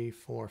 3,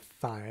 4,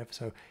 5.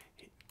 So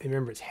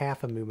remember it's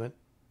half a movement.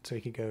 So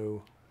he could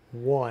go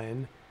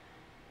 1,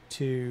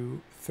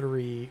 2,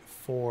 3,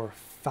 4,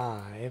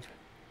 5.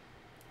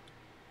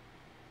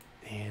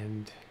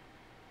 And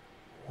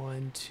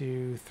 1,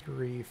 2,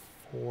 3,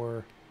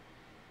 4.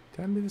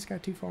 Did I move this guy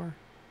too far?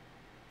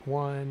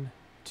 1,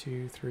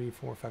 2, 3,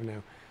 4, 5.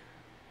 No.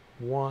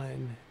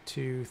 1,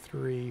 2,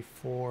 3,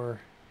 4,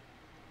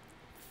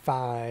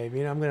 5.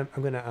 You know,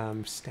 I'm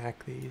gonna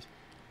stack these.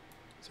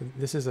 So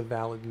this is a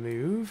valid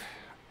move,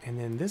 and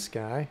then this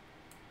guy.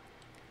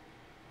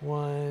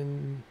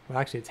 1. Well,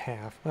 actually, it's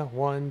half. Well,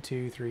 1,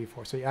 2, 3,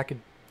 4. So yeah, I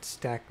could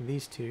stack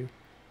these two.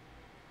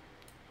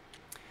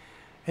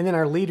 And then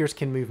our leaders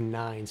can move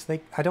 9. So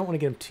I don't want to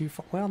get them too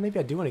far. Well, maybe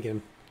I do want to get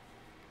them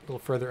a little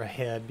further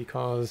ahead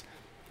because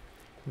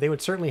they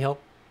would certainly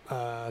help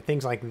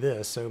things like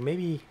this. So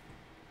maybe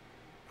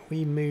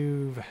we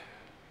move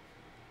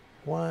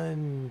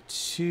 1,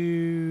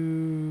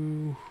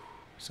 2.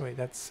 So wait,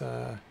 that's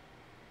oh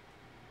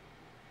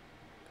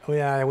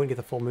yeah, I wouldn't get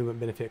the full movement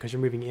benefit because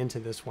you're moving into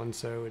this one,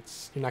 so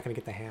you're not going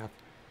to get the half.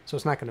 So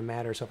it's not going to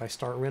matter. So if I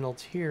start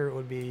Reynolds here, it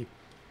would be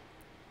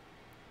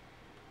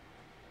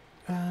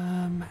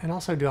and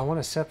also, do I want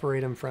to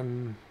separate him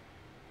from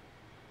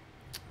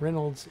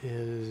Reynolds?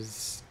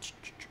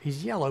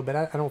 He's yellow, but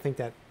I don't think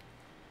that,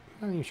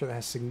 I'm not even sure that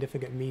has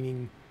significant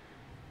meaning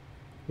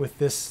with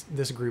this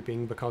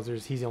grouping because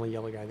he's the only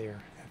yellow guy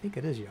there. I think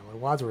it is yellow.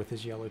 Wadsworth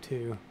is yellow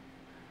too.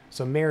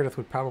 So Meredith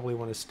would probably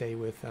want to stay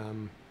with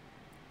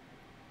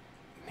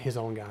his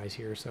own guys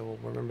here, so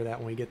we'll remember that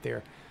when we get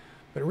there.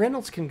 But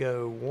Reynolds can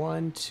go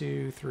 1,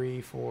 2,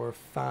 3, 4,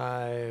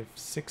 5,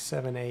 6,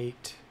 7,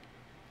 8,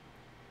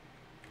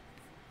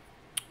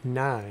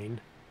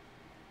 9.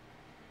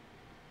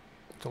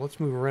 So let's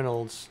move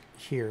Reynolds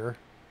here.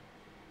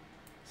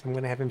 So I'm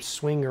going to have him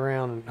swing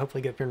around and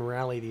hopefully get up here and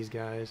rally these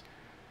guys.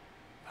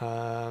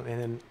 And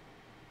then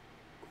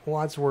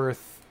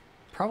Wadsworth,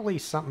 probably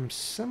something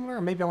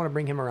similar. Maybe I want to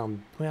bring him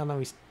around. Well, no,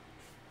 we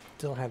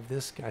still have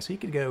this guy. So he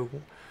could go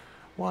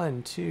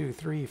 1, 2,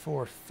 3,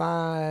 4,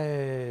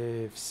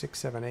 5, 6,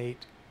 7, 8.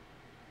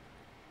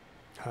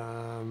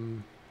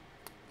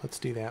 Let's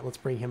do that. Let's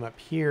bring him up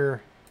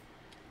here.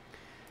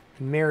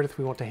 And Meredith,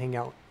 we want to hang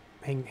out.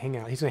 He's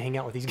going to hang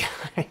out with these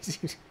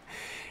guys.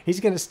 He's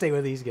going to stay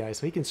with these guys.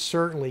 So he can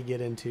certainly get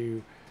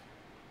into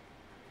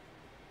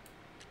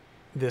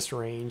this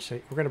range. So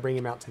we're going to bring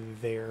him out to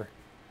there.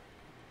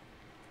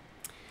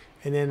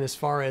 And then as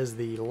far as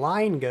the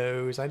line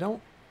goes, I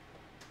don't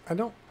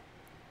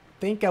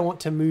think I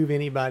want to move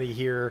anybody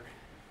here.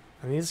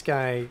 I mean, this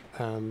guy,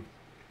 you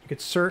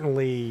could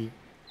certainly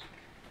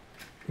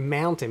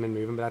mount him and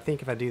move him, but I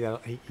think if I do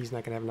that, he's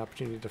not going to have an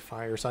opportunity to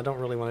fire, so I don't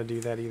really want to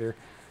do that either.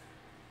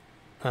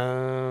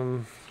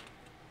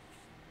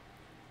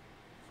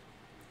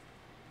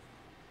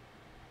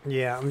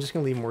 Yeah, I'm just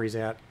going to leave him where he's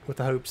at with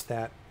the hopes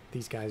that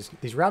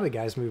these routed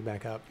guys move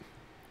back up.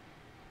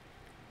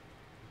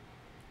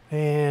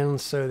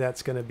 And so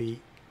that's going to be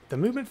the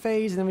movement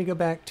phase, and then we go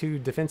back to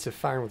defensive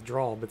fire and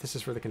withdrawal, but this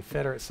is for the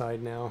Confederate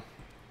side now.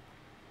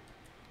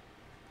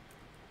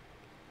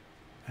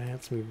 And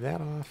let's move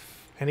that off.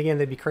 And again,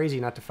 they'd be crazy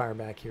not to fire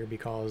back here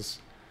because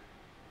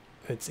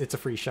it's a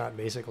free shot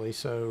basically.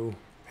 So,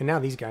 and now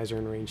these guys are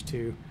in range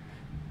too.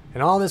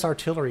 And all this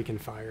artillery can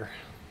fire.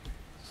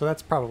 So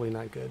that's probably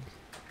not good.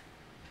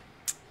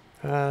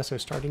 So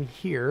starting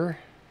here,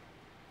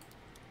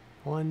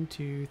 1,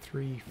 2,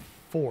 3,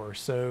 4.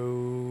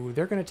 So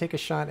they're going to take a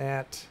shot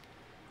at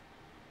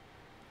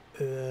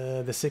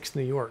the 6th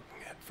New York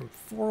from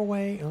 4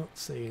 away. Oh,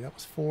 let's see, that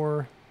was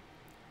 4.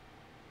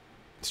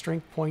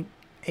 Strength point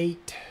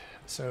 8.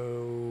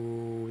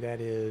 So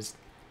that is,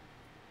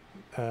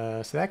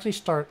 so they actually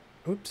start,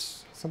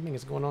 oops, something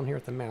is going on here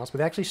with the mouse, but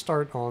they actually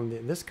start on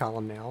this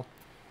column now.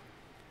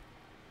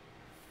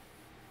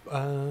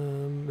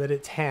 But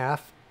it's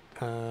half.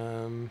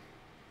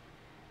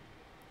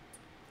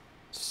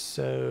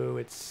 So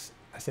it's,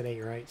 I said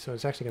 8, right? So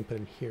it's actually going to put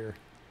him here.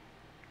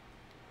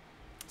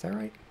 Is that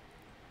right?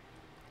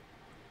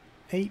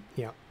 8,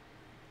 yeah.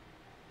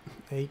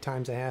 8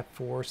 times a half,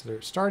 4. So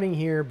they're starting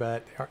here,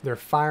 but they're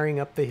firing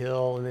up the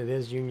hill, and it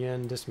is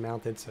Union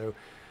dismounted, so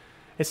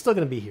it's still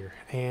going to be here.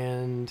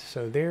 And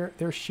so they're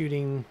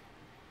shooting,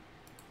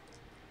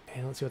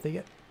 and let's see what they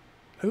get.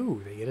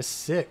 Ooh, they get a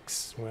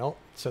 6. Well,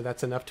 so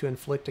that's enough to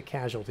inflict a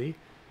casualty.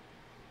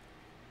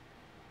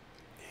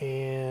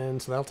 And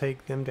so that'll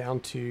take them down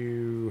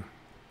to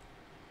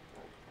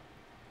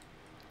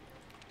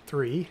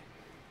 3.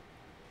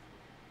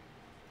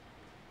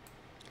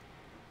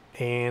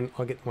 And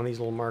I'll get one of these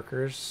little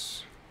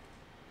markers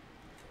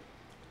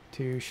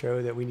to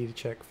show that we need to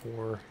check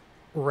for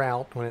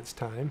route when it's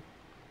time.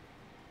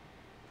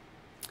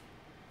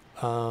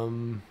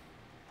 Although,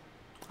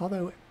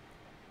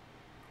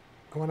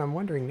 what I'm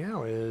wondering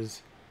now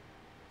is,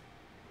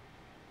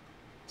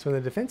 so in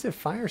the defensive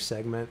fire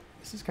segment,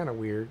 this is kind of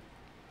weird.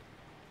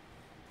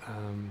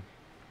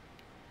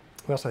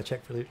 We also had to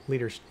check for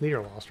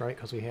leader loss, right?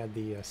 Because we had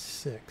the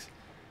 6.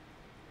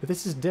 But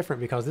this is different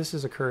because this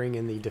is occurring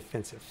in the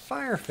defensive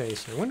fire phase.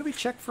 So when do we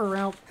check for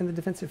route in the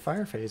defensive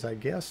fire phase? I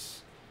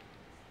guess.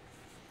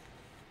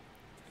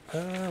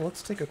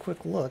 Let's take a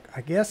quick look.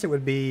 I guess it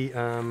would be.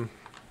 I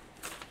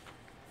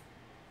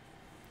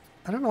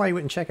don't know why you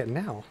wouldn't check it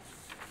now.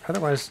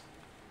 Otherwise,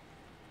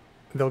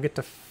 they'll get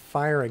to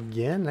fire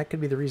again. That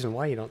could be the reason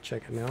why you don't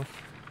check it now.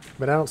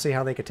 But I don't see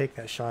how they could take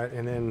that shot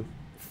and then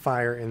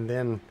fire and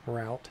then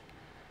route.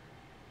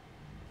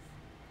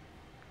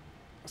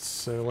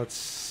 So let's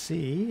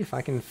see if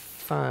I can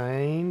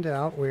find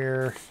out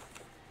where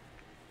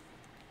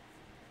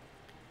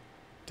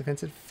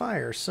defensive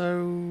fire.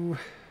 So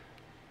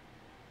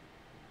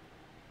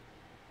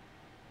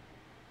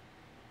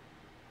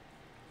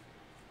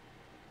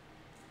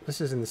this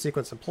is in the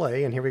sequence of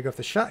play, and here we go with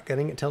the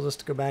shotgunning. It tells us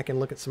to go back and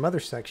look at some other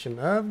section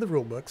of the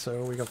rulebook.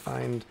 So we go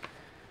find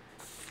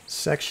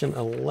section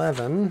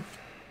 11.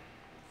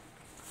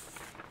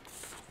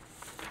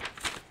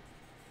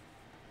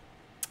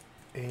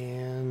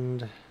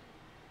 And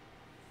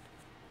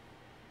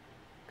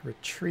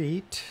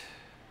retreat.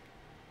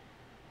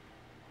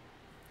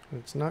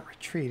 It's not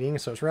retreating,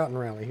 so it's route and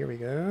rally. Here we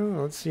go.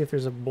 Let's see if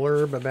there's a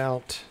blurb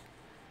about,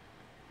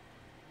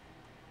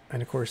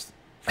 and of course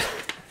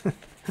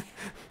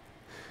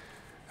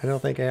I don't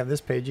think I have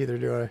this page either,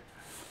 do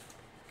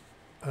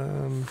I?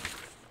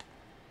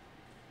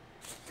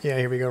 Yeah,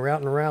 here we go,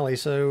 route and rally.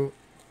 So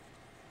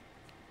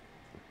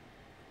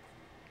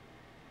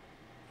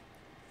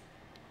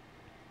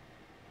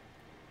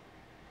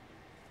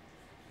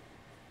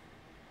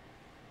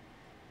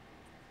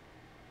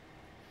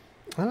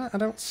I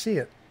don't see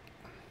it.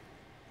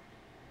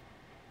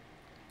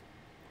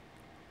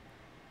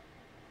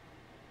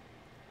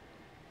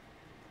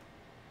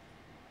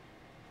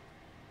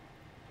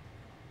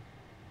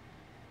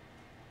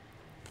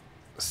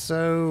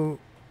 So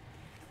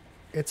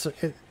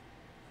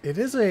it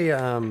is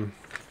a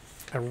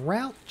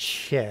route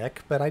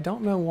check, but I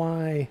don't know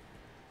why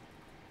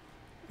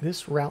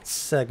this route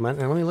segment,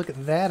 and let me look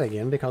at that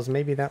again, because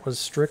maybe that was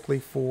strictly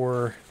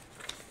for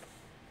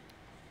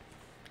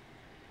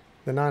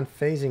the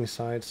non-phasing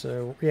side.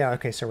 So yeah,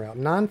 okay, so route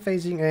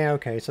non-phasing, yeah,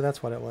 okay, so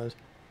that's what it was.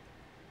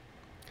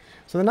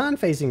 So the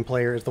non-phasing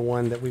player is the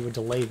one that we would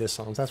delay this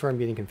on. So that's where I'm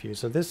getting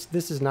confused. So this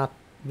is not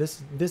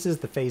this is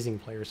the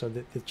phasing player. So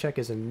the check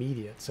is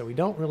immediate. So we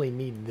don't really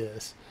need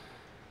this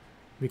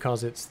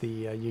because it's the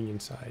Union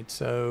side.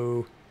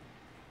 So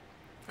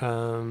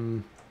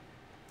so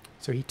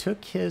he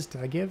took his.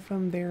 Did I give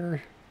him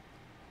their?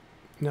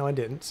 No, I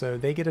didn't. So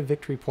they get a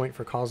victory point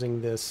for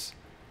causing this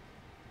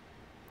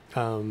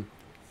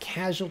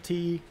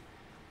casualty.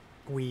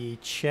 We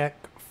check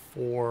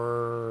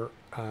for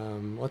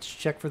let's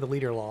check for the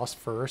leader loss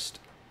first.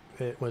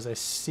 It was a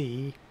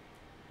C,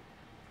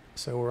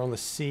 so we're on the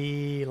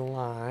C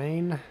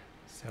line,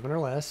 7 or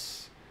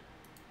less,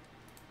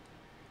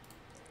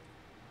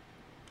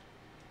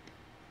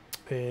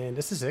 and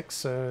this is 6,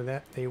 so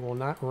that they will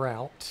not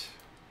route.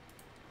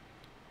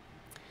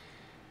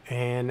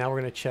 And now we're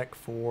going to check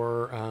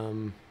for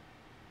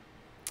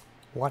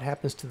what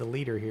happens to the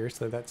leader here.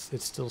 So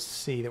it's still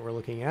C that we're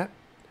looking at.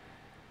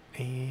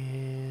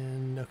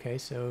 And okay,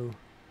 so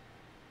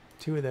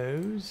 2 of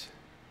those.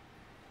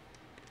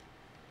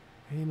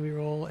 And we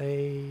roll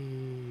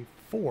a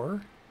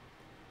 4.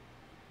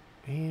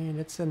 And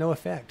it's a no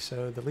effect,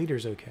 so the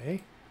leader's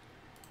okay.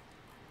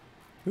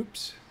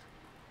 Oops.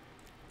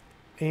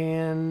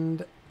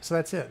 And so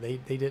that's it. They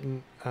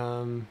didn't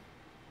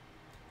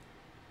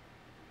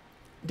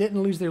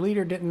lose their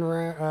leader, didn't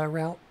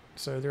route,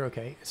 so they're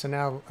okay. So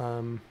now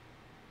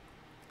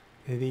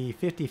the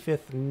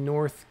 55th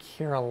North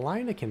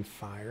Carolina can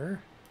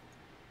fire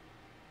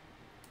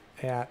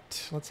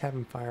at, let's have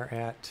them fire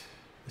at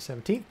the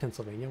 17th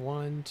Pennsylvania.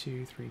 1,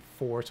 2, 3,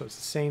 4. So it's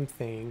the same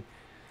thing.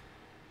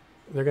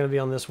 They're going to be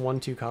on this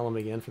 1-2 column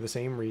again for the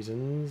same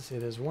reasons.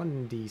 It is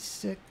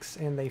 1d6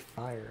 and they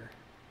fire.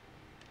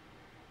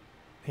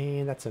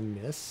 And that's a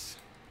miss.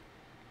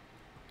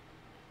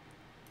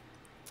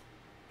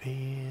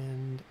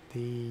 And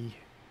the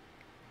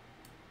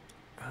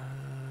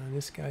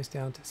this guy's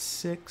down to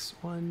 6.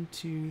 1,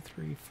 2,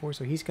 3, 4.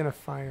 So he's going to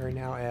fire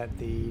now at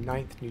the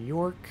 9th New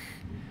York.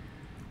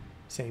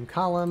 Same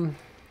column.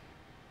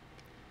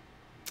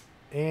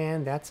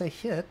 And that's a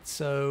hit.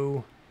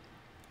 So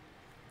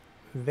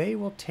they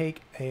will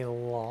take a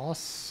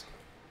loss.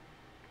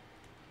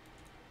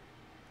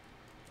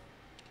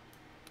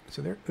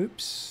 So they're,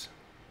 oops.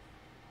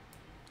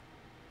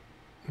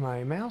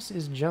 My mouse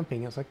is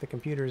jumping. It's like the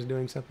computer is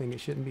doing something it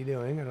shouldn't be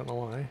doing. I don't know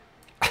why.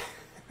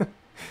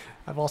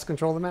 I've lost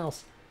control of the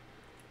mouse.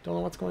 Don't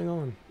know what's going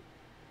on.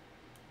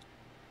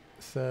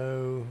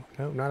 So,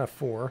 no, not a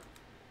 4.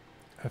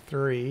 A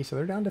 3. So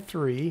they're down to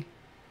 3.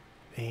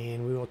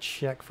 And we will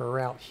check for a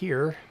route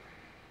here.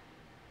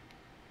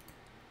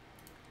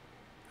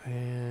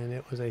 And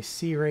it was a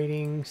C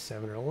rating,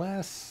 7 or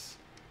less.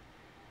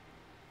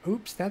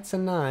 Oops, that's a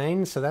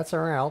 9, so that's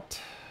our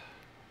route.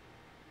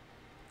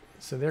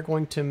 So they're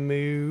going to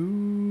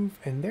move,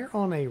 and they're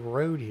on a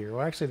road here.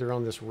 Well, actually, they're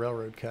on this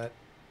railroad cut.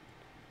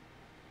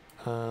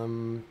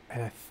 And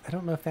I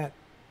don't know if that...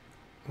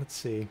 Let's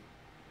see.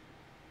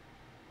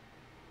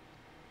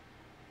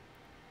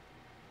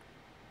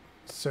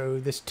 So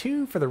this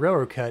 2 for the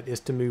railroad cut is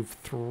to move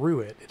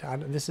through it.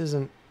 This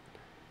isn't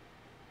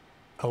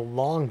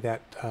along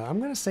that. I'm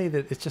going to say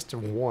that it's just a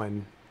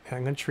 1. And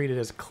I'm going to treat it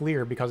as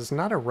clear because it's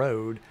not a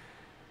road,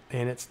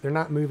 and they're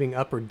not moving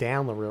up or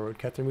down the railroad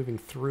cut. They're moving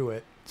through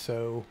it.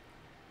 So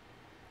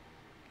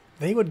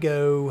they would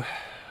go,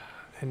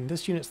 and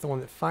this unit's the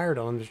one that fired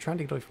on them. They're trying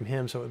to get away from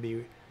him, so it would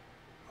be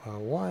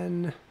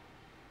 1.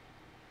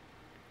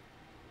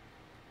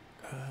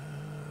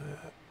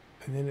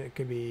 And then it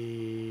could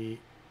be...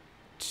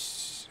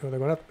 Oh, they're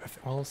going up.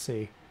 Well, let's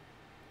see.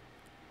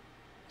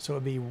 So it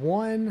would be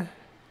 1,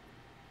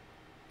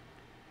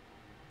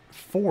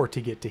 4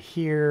 to get to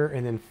here,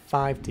 and then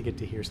 5 to get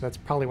to here. So that's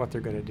probably what they're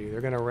going to do.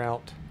 They're going to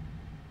route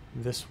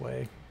this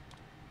way.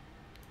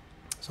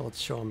 So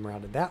let's show them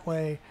routed that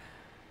way.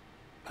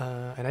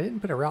 And I didn't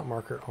put a route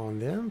marker on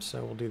them,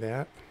 so we'll do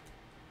that.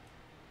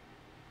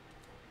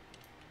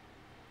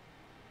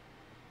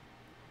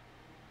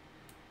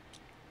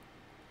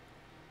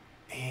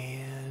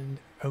 And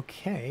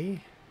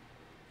okay.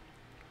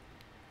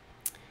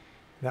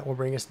 That will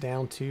bring us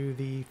down to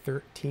the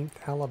 13th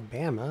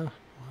Alabama.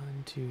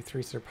 1, 2,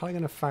 3. So they're probably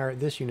going to fire at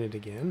this unit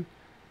again.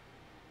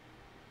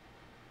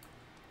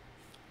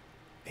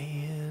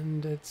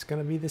 And it's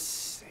going to be the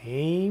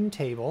same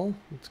table.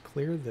 Let's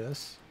clear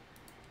this.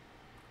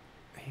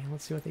 And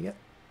let's see what they get.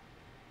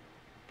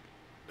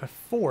 A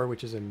 4,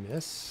 which is a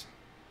miss.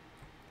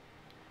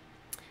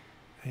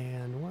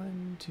 And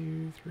 1,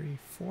 2, 3,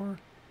 4.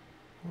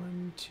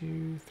 1,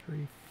 2,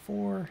 3,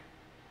 4.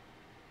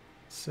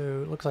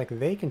 So it looks like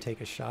they can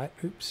take a shot.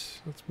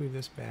 Oops, let's move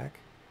this back.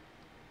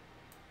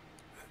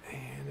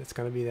 And it's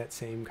going to be that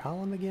same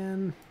column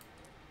again.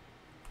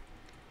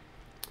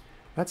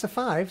 That's a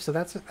 5, so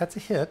that's a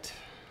hit.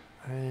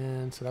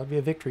 And so that'll be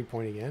a victory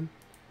point again.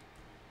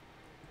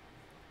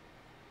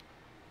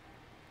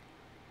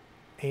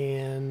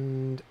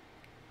 And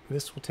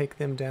this will take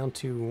them down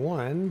to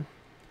 1.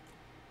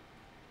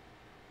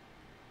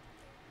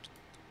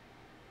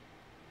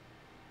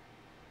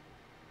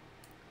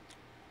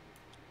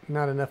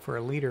 Not enough for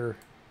a leader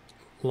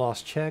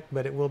loss check,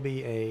 but it will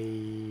be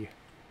a...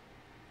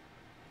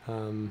 I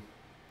don't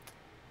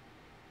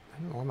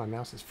know why my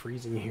mouse is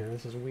freezing here.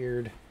 This is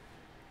weird.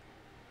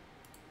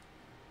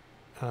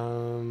 It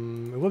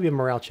will be a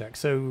morale check.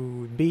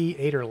 So B,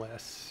 8 or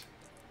less.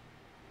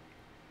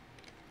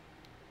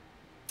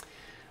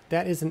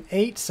 That is an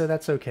 8, so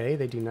that's okay.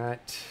 They do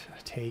not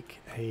take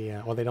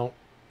a... well, they don't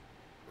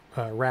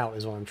route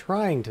is what I'm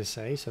trying to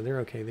say, so they're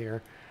okay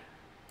there.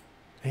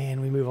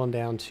 And we move on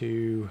down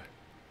to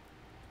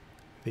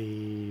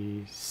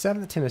the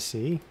 7th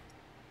Tennessee,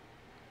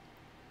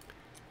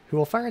 who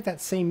will fire at that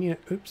same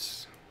unit.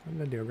 Oops, what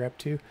did I do? I grabbed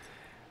 2.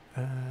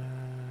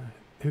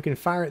 Who can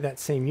fire at that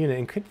same unit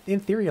and could, in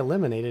theory,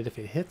 eliminate it if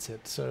it hits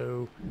it.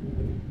 So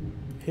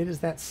it is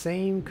that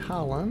same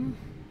column.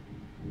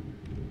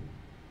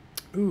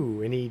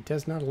 Ooh, and he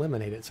does not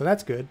eliminate it. So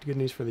that's good. Good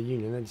news for the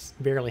Union. That's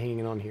barely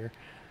hanging on here.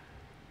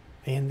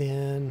 And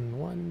then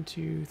 1,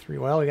 2, 3.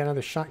 Well, we got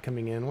another shot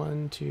coming in.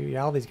 1, 2.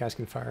 Yeah, all these guys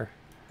can fire.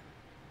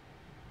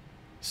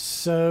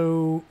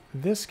 So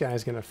this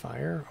guy's going to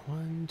fire.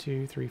 1,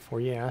 2, 3, 4.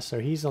 Yeah, so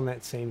he's on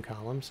that same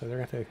column. So they're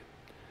going to have to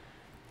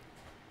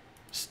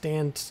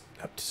stand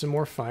up to some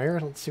more fire.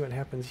 Let's see what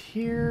happens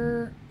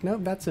here.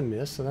 Nope, that's a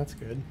miss, so that's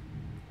good.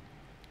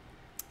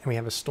 And we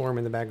have a storm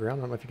in the background.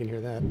 I don't know if you can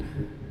hear that.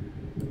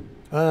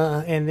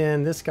 And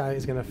then this guy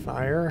is going to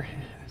fire.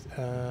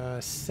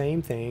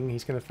 Same thing.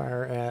 He's going to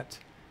fire at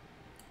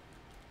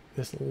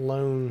this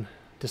lone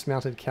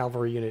dismounted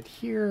cavalry unit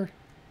here.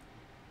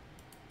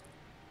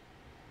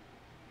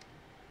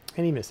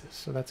 And he misses,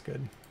 so that's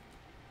good.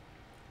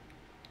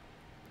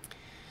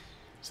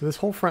 So this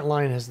whole front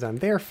line has done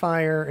their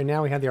fire, and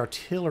now we have the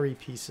artillery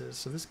pieces,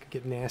 so this could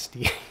get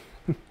nasty.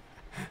 I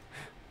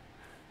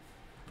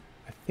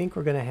think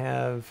we're going to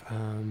have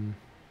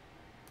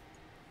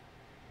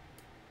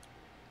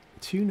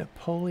 2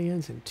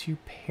 Napoleons and 2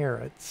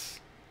 Parrots.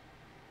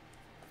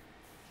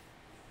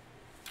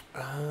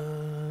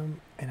 And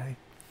I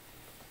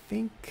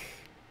think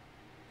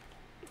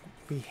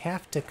we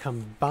have to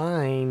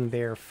combine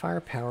their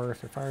firepower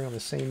if they're firing on the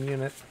same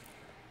unit.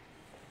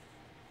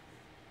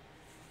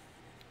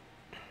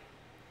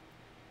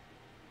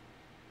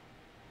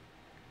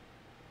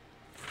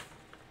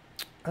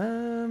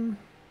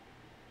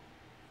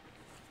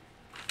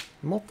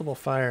 Multiple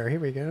fire. Here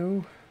we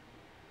go.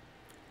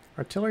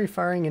 Artillery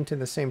firing into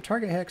the same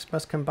target hex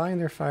must combine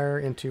their fire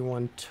into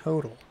one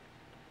total.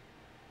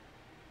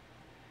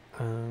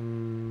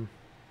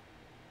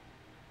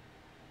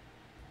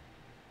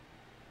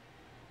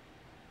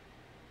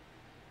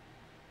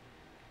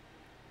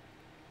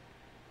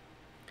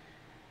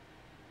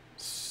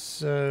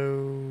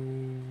 So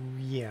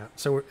yeah,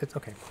 so it's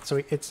okay.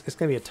 So it's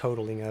going to be a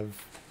totaling of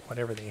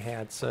whatever they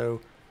had.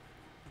 So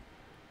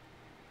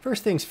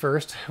first things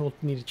first, we'll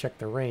need to check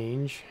the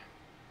range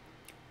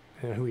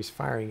and who he's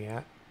firing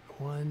at.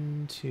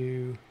 1,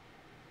 2,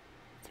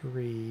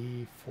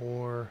 3,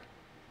 4,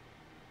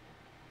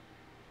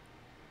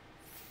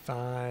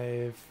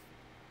 5,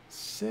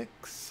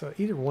 6. So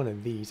either one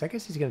of these. I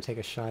guess he's going to take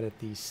a shot at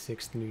the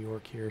 6th New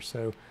York here.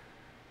 So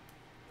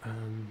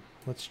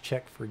let's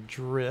check for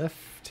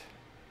drift.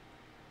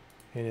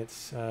 And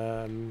it's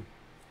 10,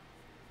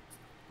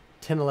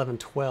 11,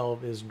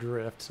 12 is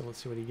drift. So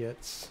let's see what he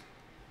gets.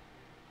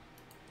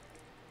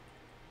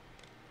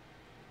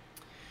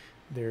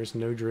 There's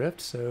no drift,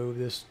 so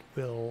this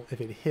will,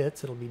 if it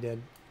hits, it'll be dead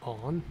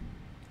on.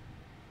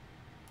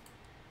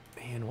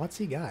 And what's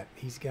he got?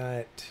 He's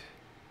got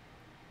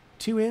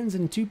 2 N's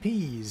and 2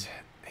 P's.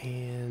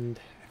 And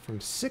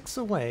from 6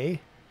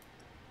 away,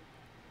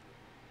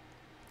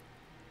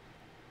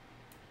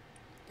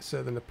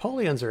 so the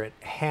Napoleons are at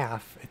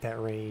half at that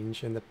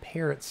range, and the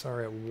Parrots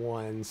are at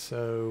 1.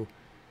 So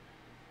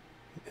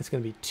it's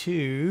going to be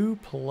 2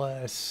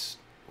 plus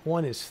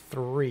 1 is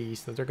 3.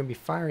 So they're going to be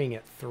firing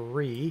at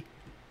 3.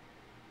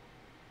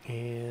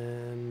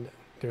 And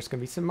there's going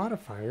to be some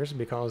modifiers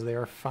because they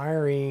are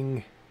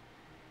firing.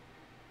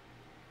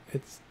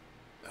 It's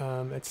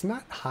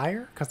not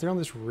higher because they're on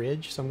this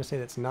ridge, so I'm going to say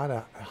that's not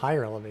a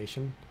higher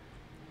elevation.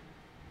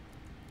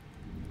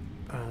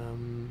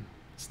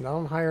 It's not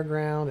on higher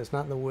ground. It's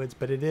not in the woods,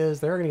 but it is.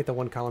 They're going to get the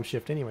 1 column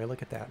shift anyway.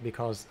 Look at that,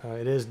 because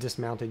it is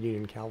dismounted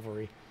Union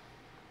cavalry.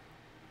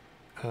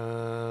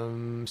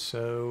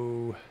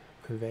 So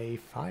they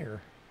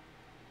fire,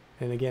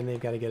 and again they've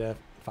got to get a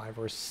 5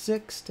 or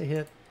 6 to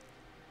hit.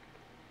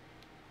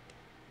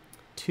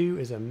 2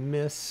 is a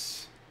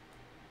miss.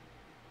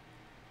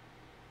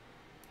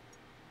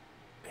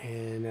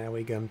 And now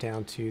we come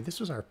down to, this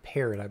was our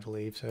Parrot, I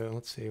believe. So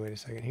let's see, wait a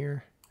second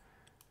here.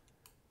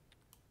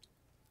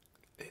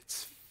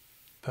 It's,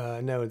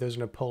 no, those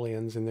are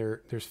Napoleons, and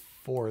there's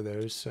 4 of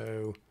those.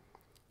 So,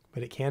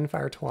 but it can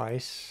fire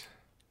twice.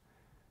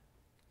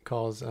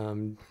 Because,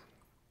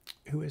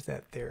 who is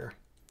that there?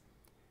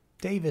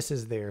 Davis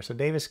is there. So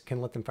Davis can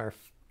let them fire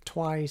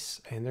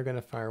twice, and they're going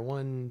to fire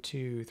 1,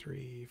 2,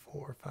 3,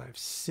 4, 5,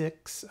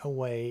 6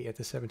 away at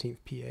the 17th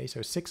PA.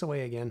 So 6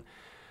 away again.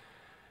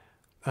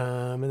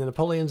 And the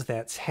Napoleons,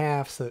 that's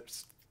half, so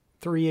it's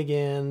 3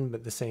 again,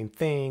 but the same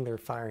thing. They're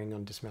firing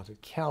on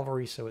dismounted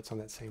cavalry, so it's on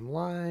that same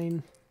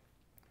line.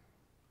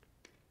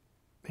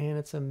 And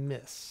it's a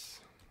miss.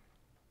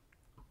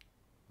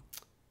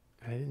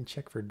 I didn't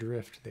check for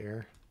drift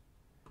there.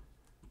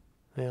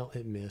 Well,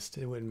 it missed.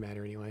 It wouldn't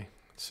matter anyway.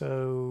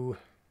 So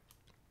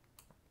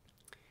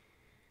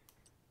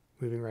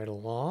moving right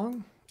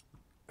along.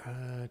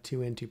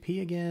 2N,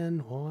 2P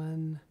again.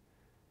 1,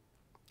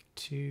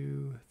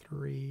 2,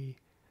 3.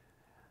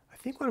 I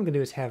think what I'm going to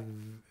do is have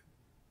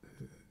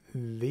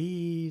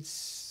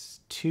these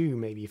 2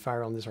 maybe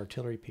fire on this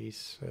artillery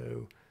piece.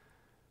 So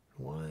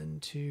 1,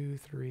 2,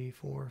 3,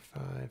 4,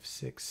 5,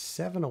 6,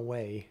 7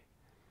 away.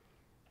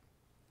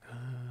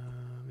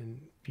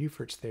 And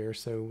Beaufort's there,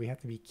 so we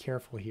have to be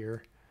careful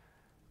here.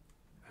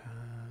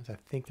 I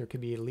think there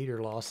could be a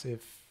leader loss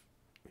if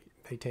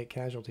they take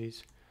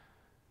casualties.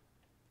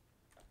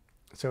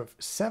 So if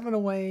 7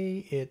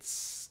 away,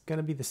 it's going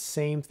to be the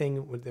same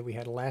thing that we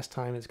had last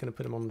time. It's going to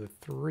put them on the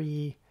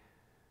 3.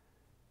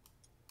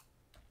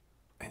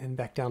 And then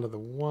back down to the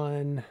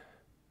 1.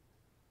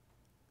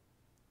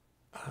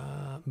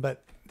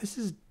 But this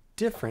is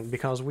different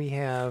because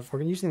we're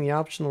using the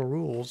optional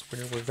rules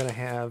where we're going to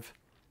have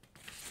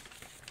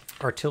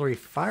artillery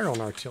fire on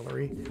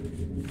artillery.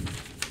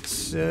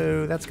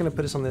 So that's going to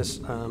put us on this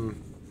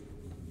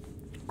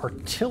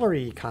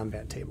artillery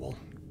combat table.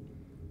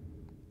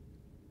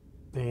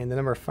 And the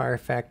number of fire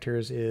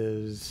factors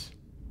is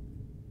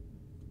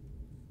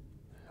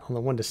on the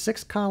 1 to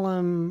 6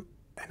 column.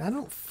 And I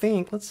don't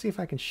think, let's see if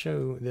I can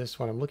show this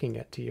what I'm looking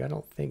at to you. I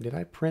don't think, did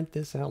I print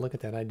this out? Look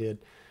at that, I did.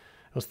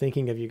 I was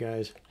thinking of you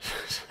guys.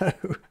 So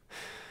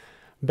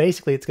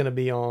basically it's going to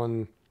be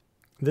on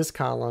this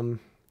column.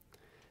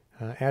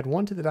 Add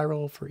 1 to the die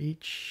roll for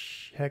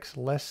each hex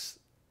less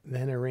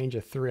than a range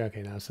of 3.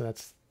 Okay, now, so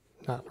that's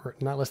not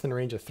less than a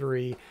range of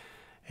 3.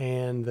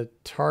 And the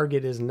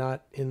target is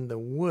not in the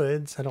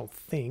woods, I don't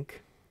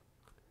think.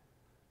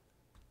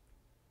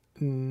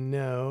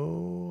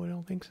 No, I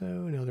don't think so.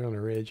 No, they're on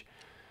a ridge.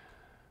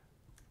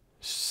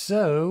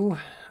 So,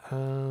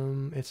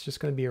 it's just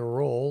going to be a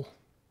roll.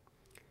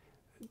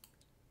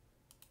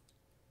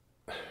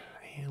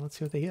 And let's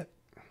see what they hit.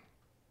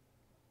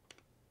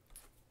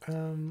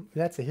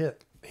 That's a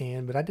hit.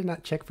 But I did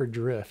not check for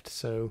drift,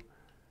 so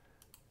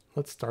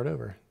let's start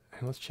over.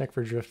 And let's check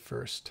for drift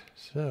first.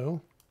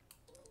 So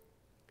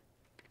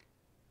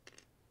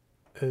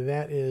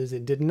that is,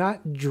 it did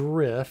not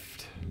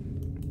drift.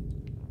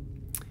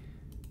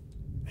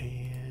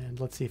 And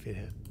let's see if it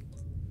hit.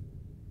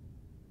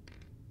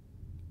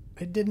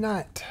 It did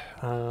not.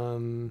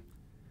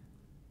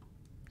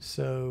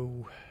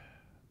 So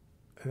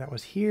that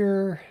was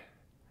here.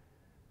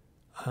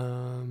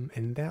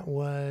 And that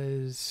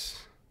was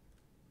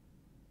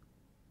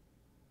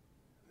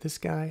this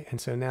guy.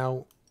 And so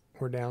now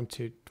we're down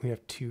to, we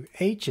have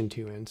 2H and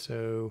 2N.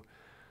 So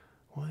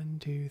 1,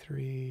 2,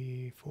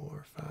 3,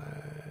 4, 5,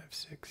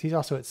 6. He's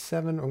also at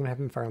 7. I'm going to have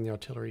him fire on the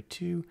artillery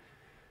too.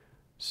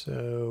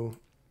 So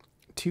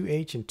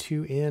 2H and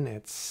 2N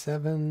at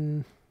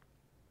 7.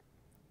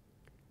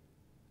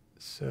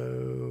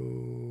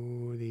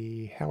 So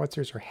the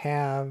howitzers are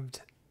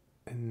halved,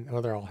 and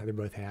well, they're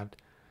both halved.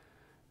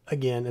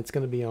 Again, it's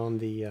going to be on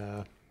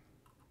the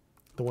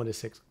 1 to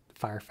 6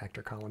 fire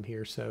factor column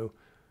here. So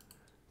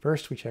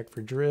first we check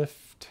for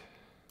drift.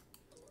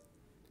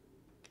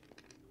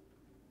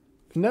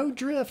 No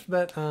drift,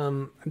 but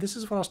this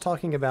is what I was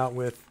talking about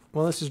with,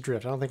 well, this is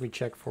drift. I don't think we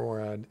check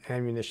for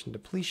ammunition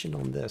depletion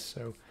on this,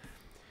 so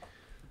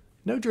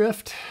no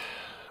drift.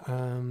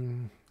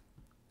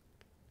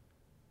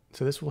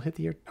 So this will hit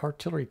the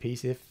artillery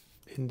piece if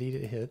indeed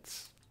it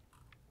hits.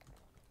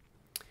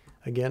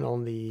 Again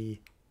on the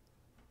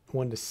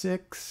 1 to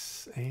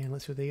 6, and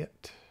let's see what they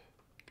get.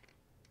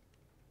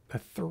 A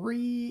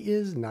 3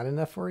 is not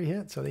enough for a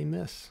hit, so they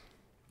miss.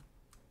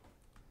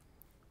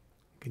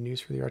 Good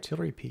news for the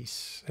artillery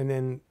piece. And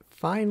then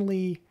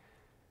finally,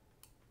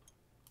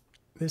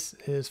 this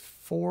is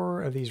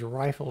 4 of these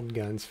rifled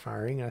guns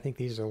firing. I think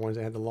these are the ones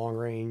that had the long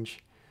range.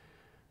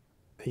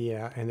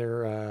 Yeah, and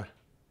they're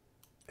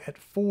at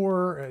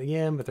 4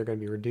 again, but they're going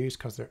to be reduced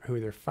because they're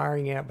who they're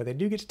firing at. But they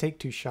do get to take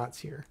 2 shots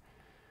here.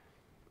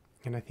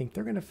 And I think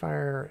they're going to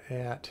fire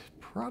at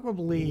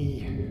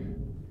probably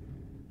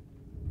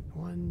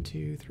 1,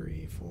 2,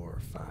 3, 4,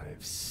 5,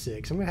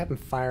 6. I'm going to have them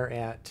fire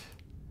at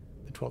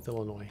the 12th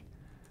Illinois.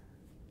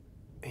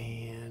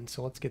 And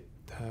so let's get,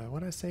 what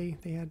did I say?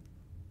 They had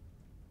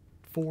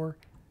 4.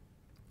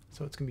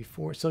 So it's going to be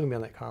 4. It's still going to be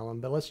on that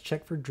column. But let's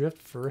check for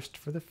drift first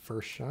for the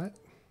first shot.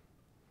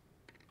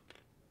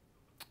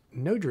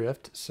 No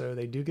drift, so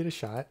they do get a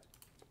shot.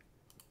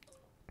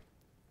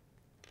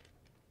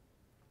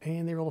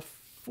 And they roll a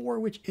 4,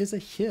 which is a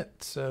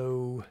hit.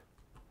 So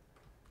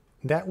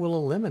that will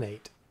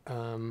eliminate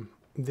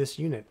this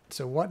unit.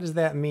 So what does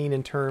that mean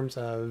in terms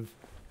of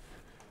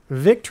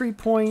victory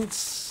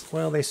points?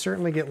 Well, they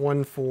certainly get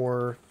 1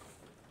 for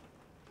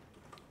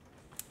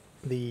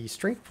the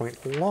strength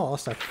point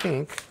lost, I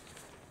think.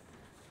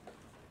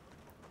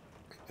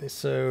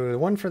 So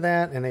 1 for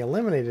that, and they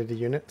eliminated a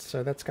unit,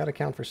 so that's got to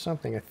count for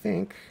something, I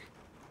think.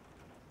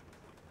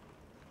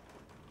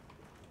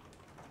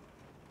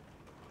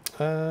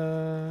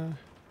 No,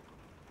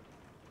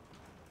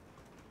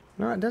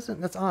 it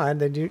doesn't. That's odd.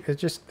 They do. It's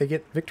just they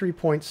get victory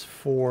points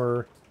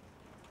for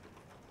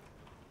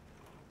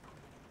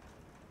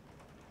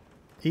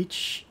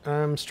each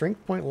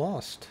strength point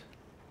lost,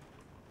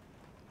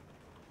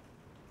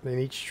 and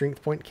each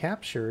strength point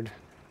captured.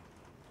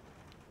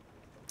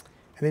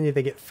 And then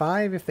they get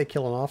 5 if they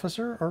kill an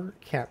officer or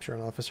capture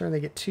an officer, and they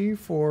get 2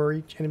 for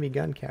each enemy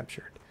gun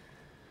captured.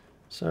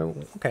 So,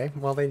 okay,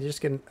 well, they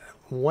just get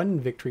 1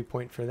 victory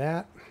point for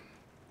that.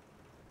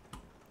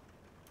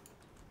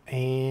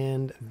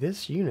 And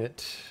this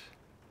unit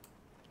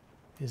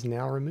is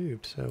now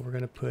removed. So we're going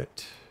to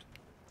put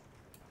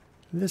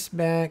this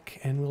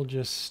back, and we'll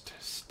just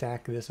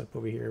stack this up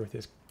over here with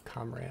his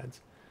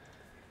comrades.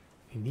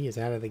 And he is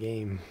out of the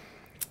game.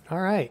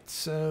 All right,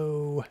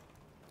 so...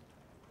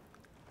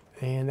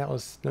 And that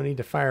was no need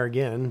to fire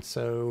again,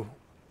 so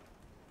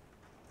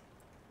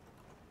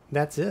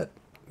that's it.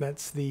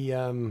 That's the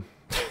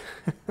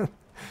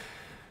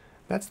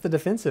that's the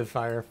defensive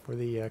fire for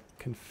the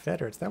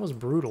Confederates. That was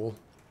brutal.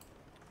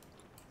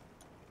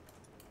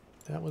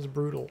 That was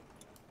brutal.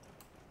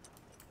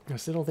 I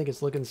still don't think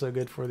it's looking so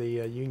good for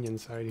the Union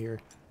side here.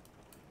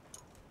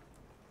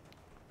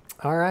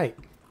 All right.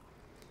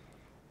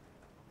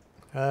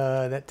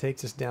 That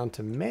takes us down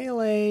to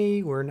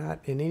melee. We're not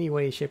in any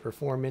way, shape, or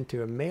form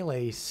into a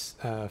melee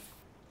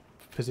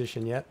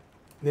position yet.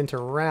 Then to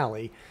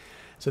rally.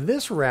 So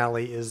this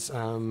rally is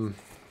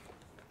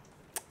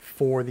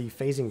for the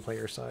phasing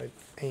player side.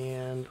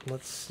 And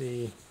let's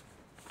see.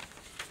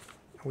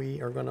 We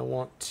are going to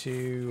want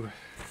to...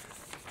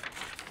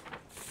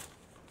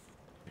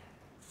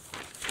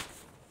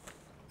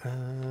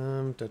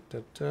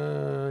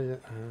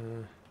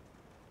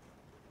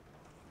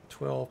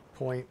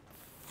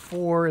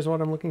 12.4 is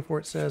what I'm looking for,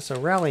 it says. So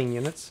rallying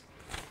units.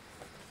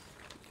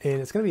 And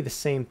it's going to be the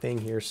same thing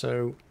here.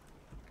 So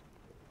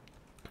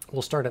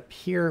we'll start up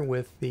here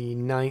with the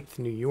 9th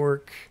New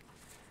York.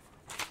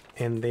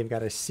 And they've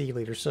got a C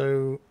leader.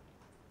 So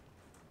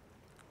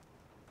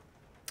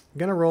I'm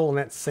going to roll on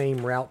that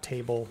same route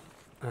table.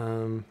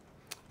 But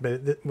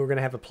we're going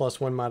to have a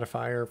 +1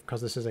 modifier because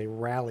this is a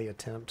rally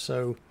attempt.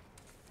 So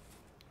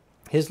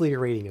his leader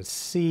rating is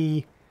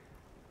C.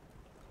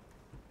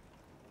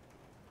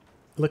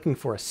 looking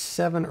for a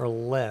 7 or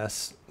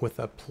less with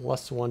a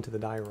 +1 to the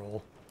die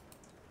roll.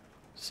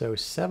 So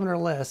 7 or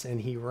less,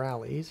 and he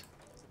rallies.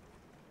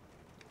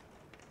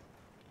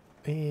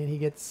 And he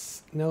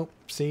gets, nope,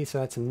 see, so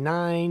that's a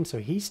 9, so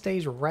he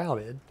stays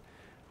routed.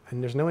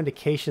 And there's no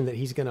indication that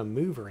he's going to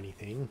move or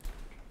anything.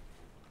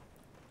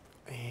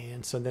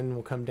 And so then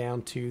we'll come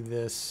down to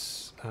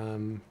this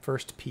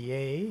first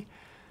PA.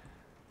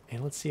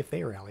 And let's see if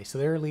they rally. So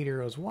their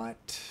leader was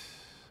what?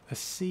 A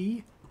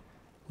C.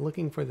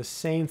 Looking for the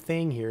same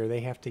thing here. They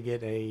have to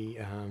get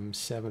a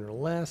 7 or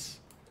less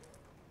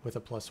with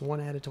a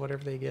 +1 added to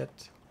whatever they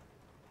get.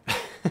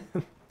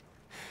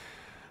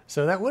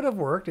 So that would have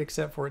worked,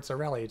 except for it's a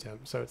rally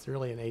attempt. So it's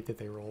really an 8 that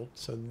they rolled.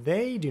 So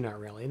they do not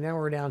rally. Now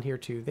we're down here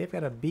too. They've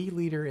got a B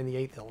leader in the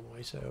 8th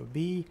Illinois. So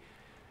B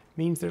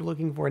means they're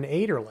looking for an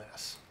 8 or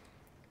less.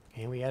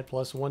 And we add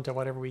 +1 to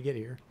whatever we get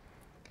here.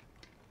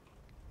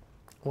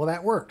 Well,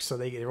 that works. So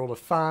they rolled a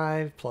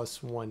 5,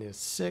 +1 is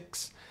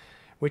 6,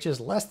 which is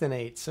less than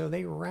 8. So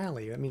they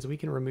rally. That means we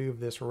can remove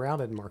this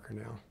routed marker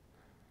now.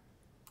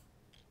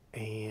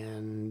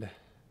 And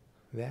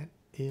that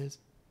is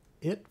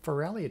it for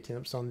rally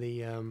attempts on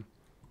the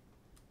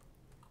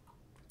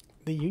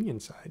Union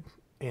side.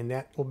 And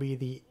that will be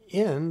the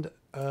end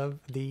of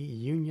the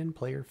Union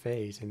player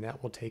phase. And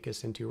that will take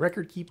us into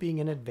record keeping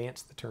and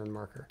advance the turn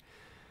marker.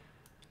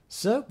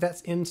 So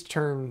that's ends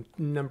turn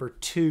number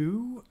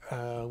 2.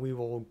 We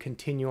will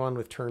continue on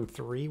with turn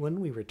 3 when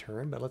we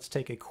return, but let's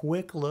take a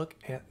quick look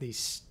at the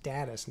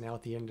status now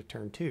at the end of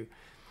turn 2.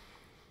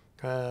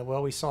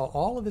 Well, we saw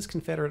all of this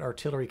Confederate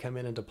artillery come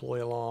in and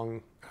deploy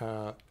along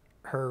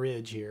her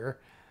ridge here.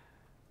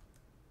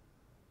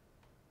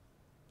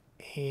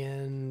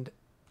 And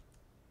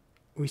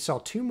we saw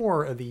 2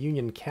 more of the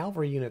Union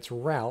cavalry units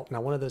rout. Now,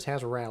 one of those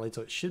has rallied,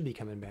 so it should be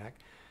coming back.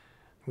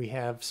 We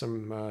have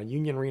some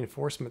Union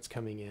reinforcements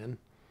coming in,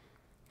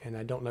 and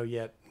I don't know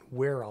yet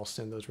where I'll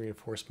send those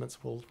reinforcements.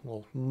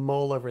 We'll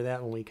mull over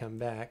that when we come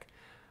back.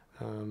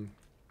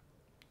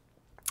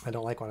 I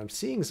don't like what I'm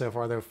seeing so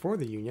far, though, for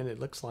the Union. It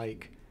looks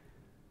like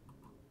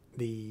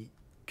the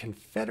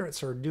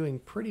Confederates are doing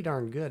pretty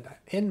darn good,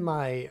 in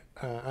my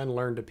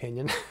unlearned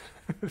opinion,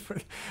 for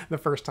the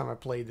first time I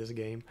played this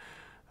game.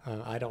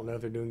 I don't know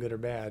if they're doing good or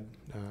bad.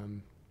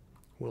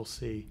 We'll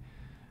see.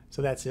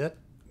 So that's it.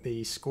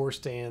 The score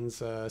stands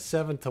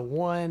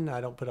 7-1.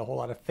 I don't put a whole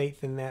lot of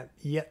faith in that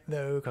yet,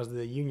 though, because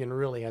the Union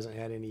really hasn't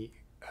had any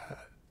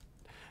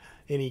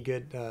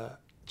good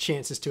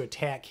chances to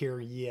attack here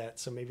yet.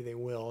 So maybe they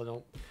will.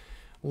 It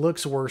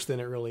looks worse than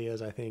it really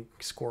is, I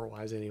think,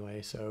 score-wise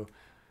anyway. So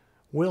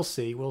we'll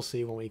see. We'll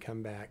see when we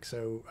come back.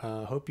 So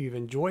hope you've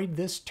enjoyed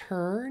this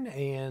turn,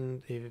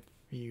 and if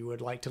you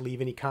would like to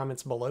leave any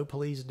comments below,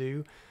 please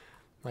do.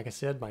 Like I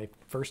said, my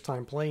first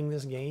time playing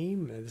this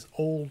game, this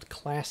old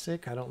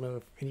classic. I don't know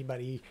if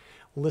anybody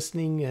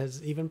listening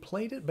has even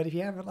played it, but if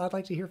you haven't, I'd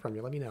like to hear from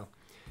you. Let me know.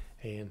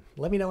 And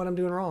let me know what I'm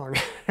doing wrong.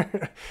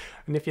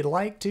 And if you'd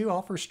like to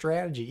offer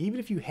strategy, even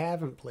if you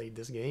haven't played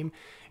this game,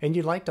 and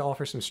you'd like to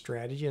offer some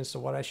strategy as to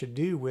what I should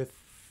do with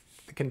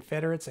the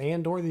Confederates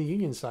and or the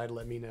Union side,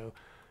 let me know.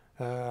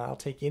 I'll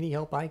take any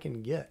help I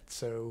can get.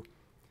 So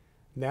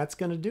that's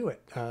going to do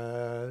it.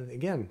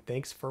 Again,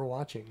 thanks for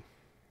watching.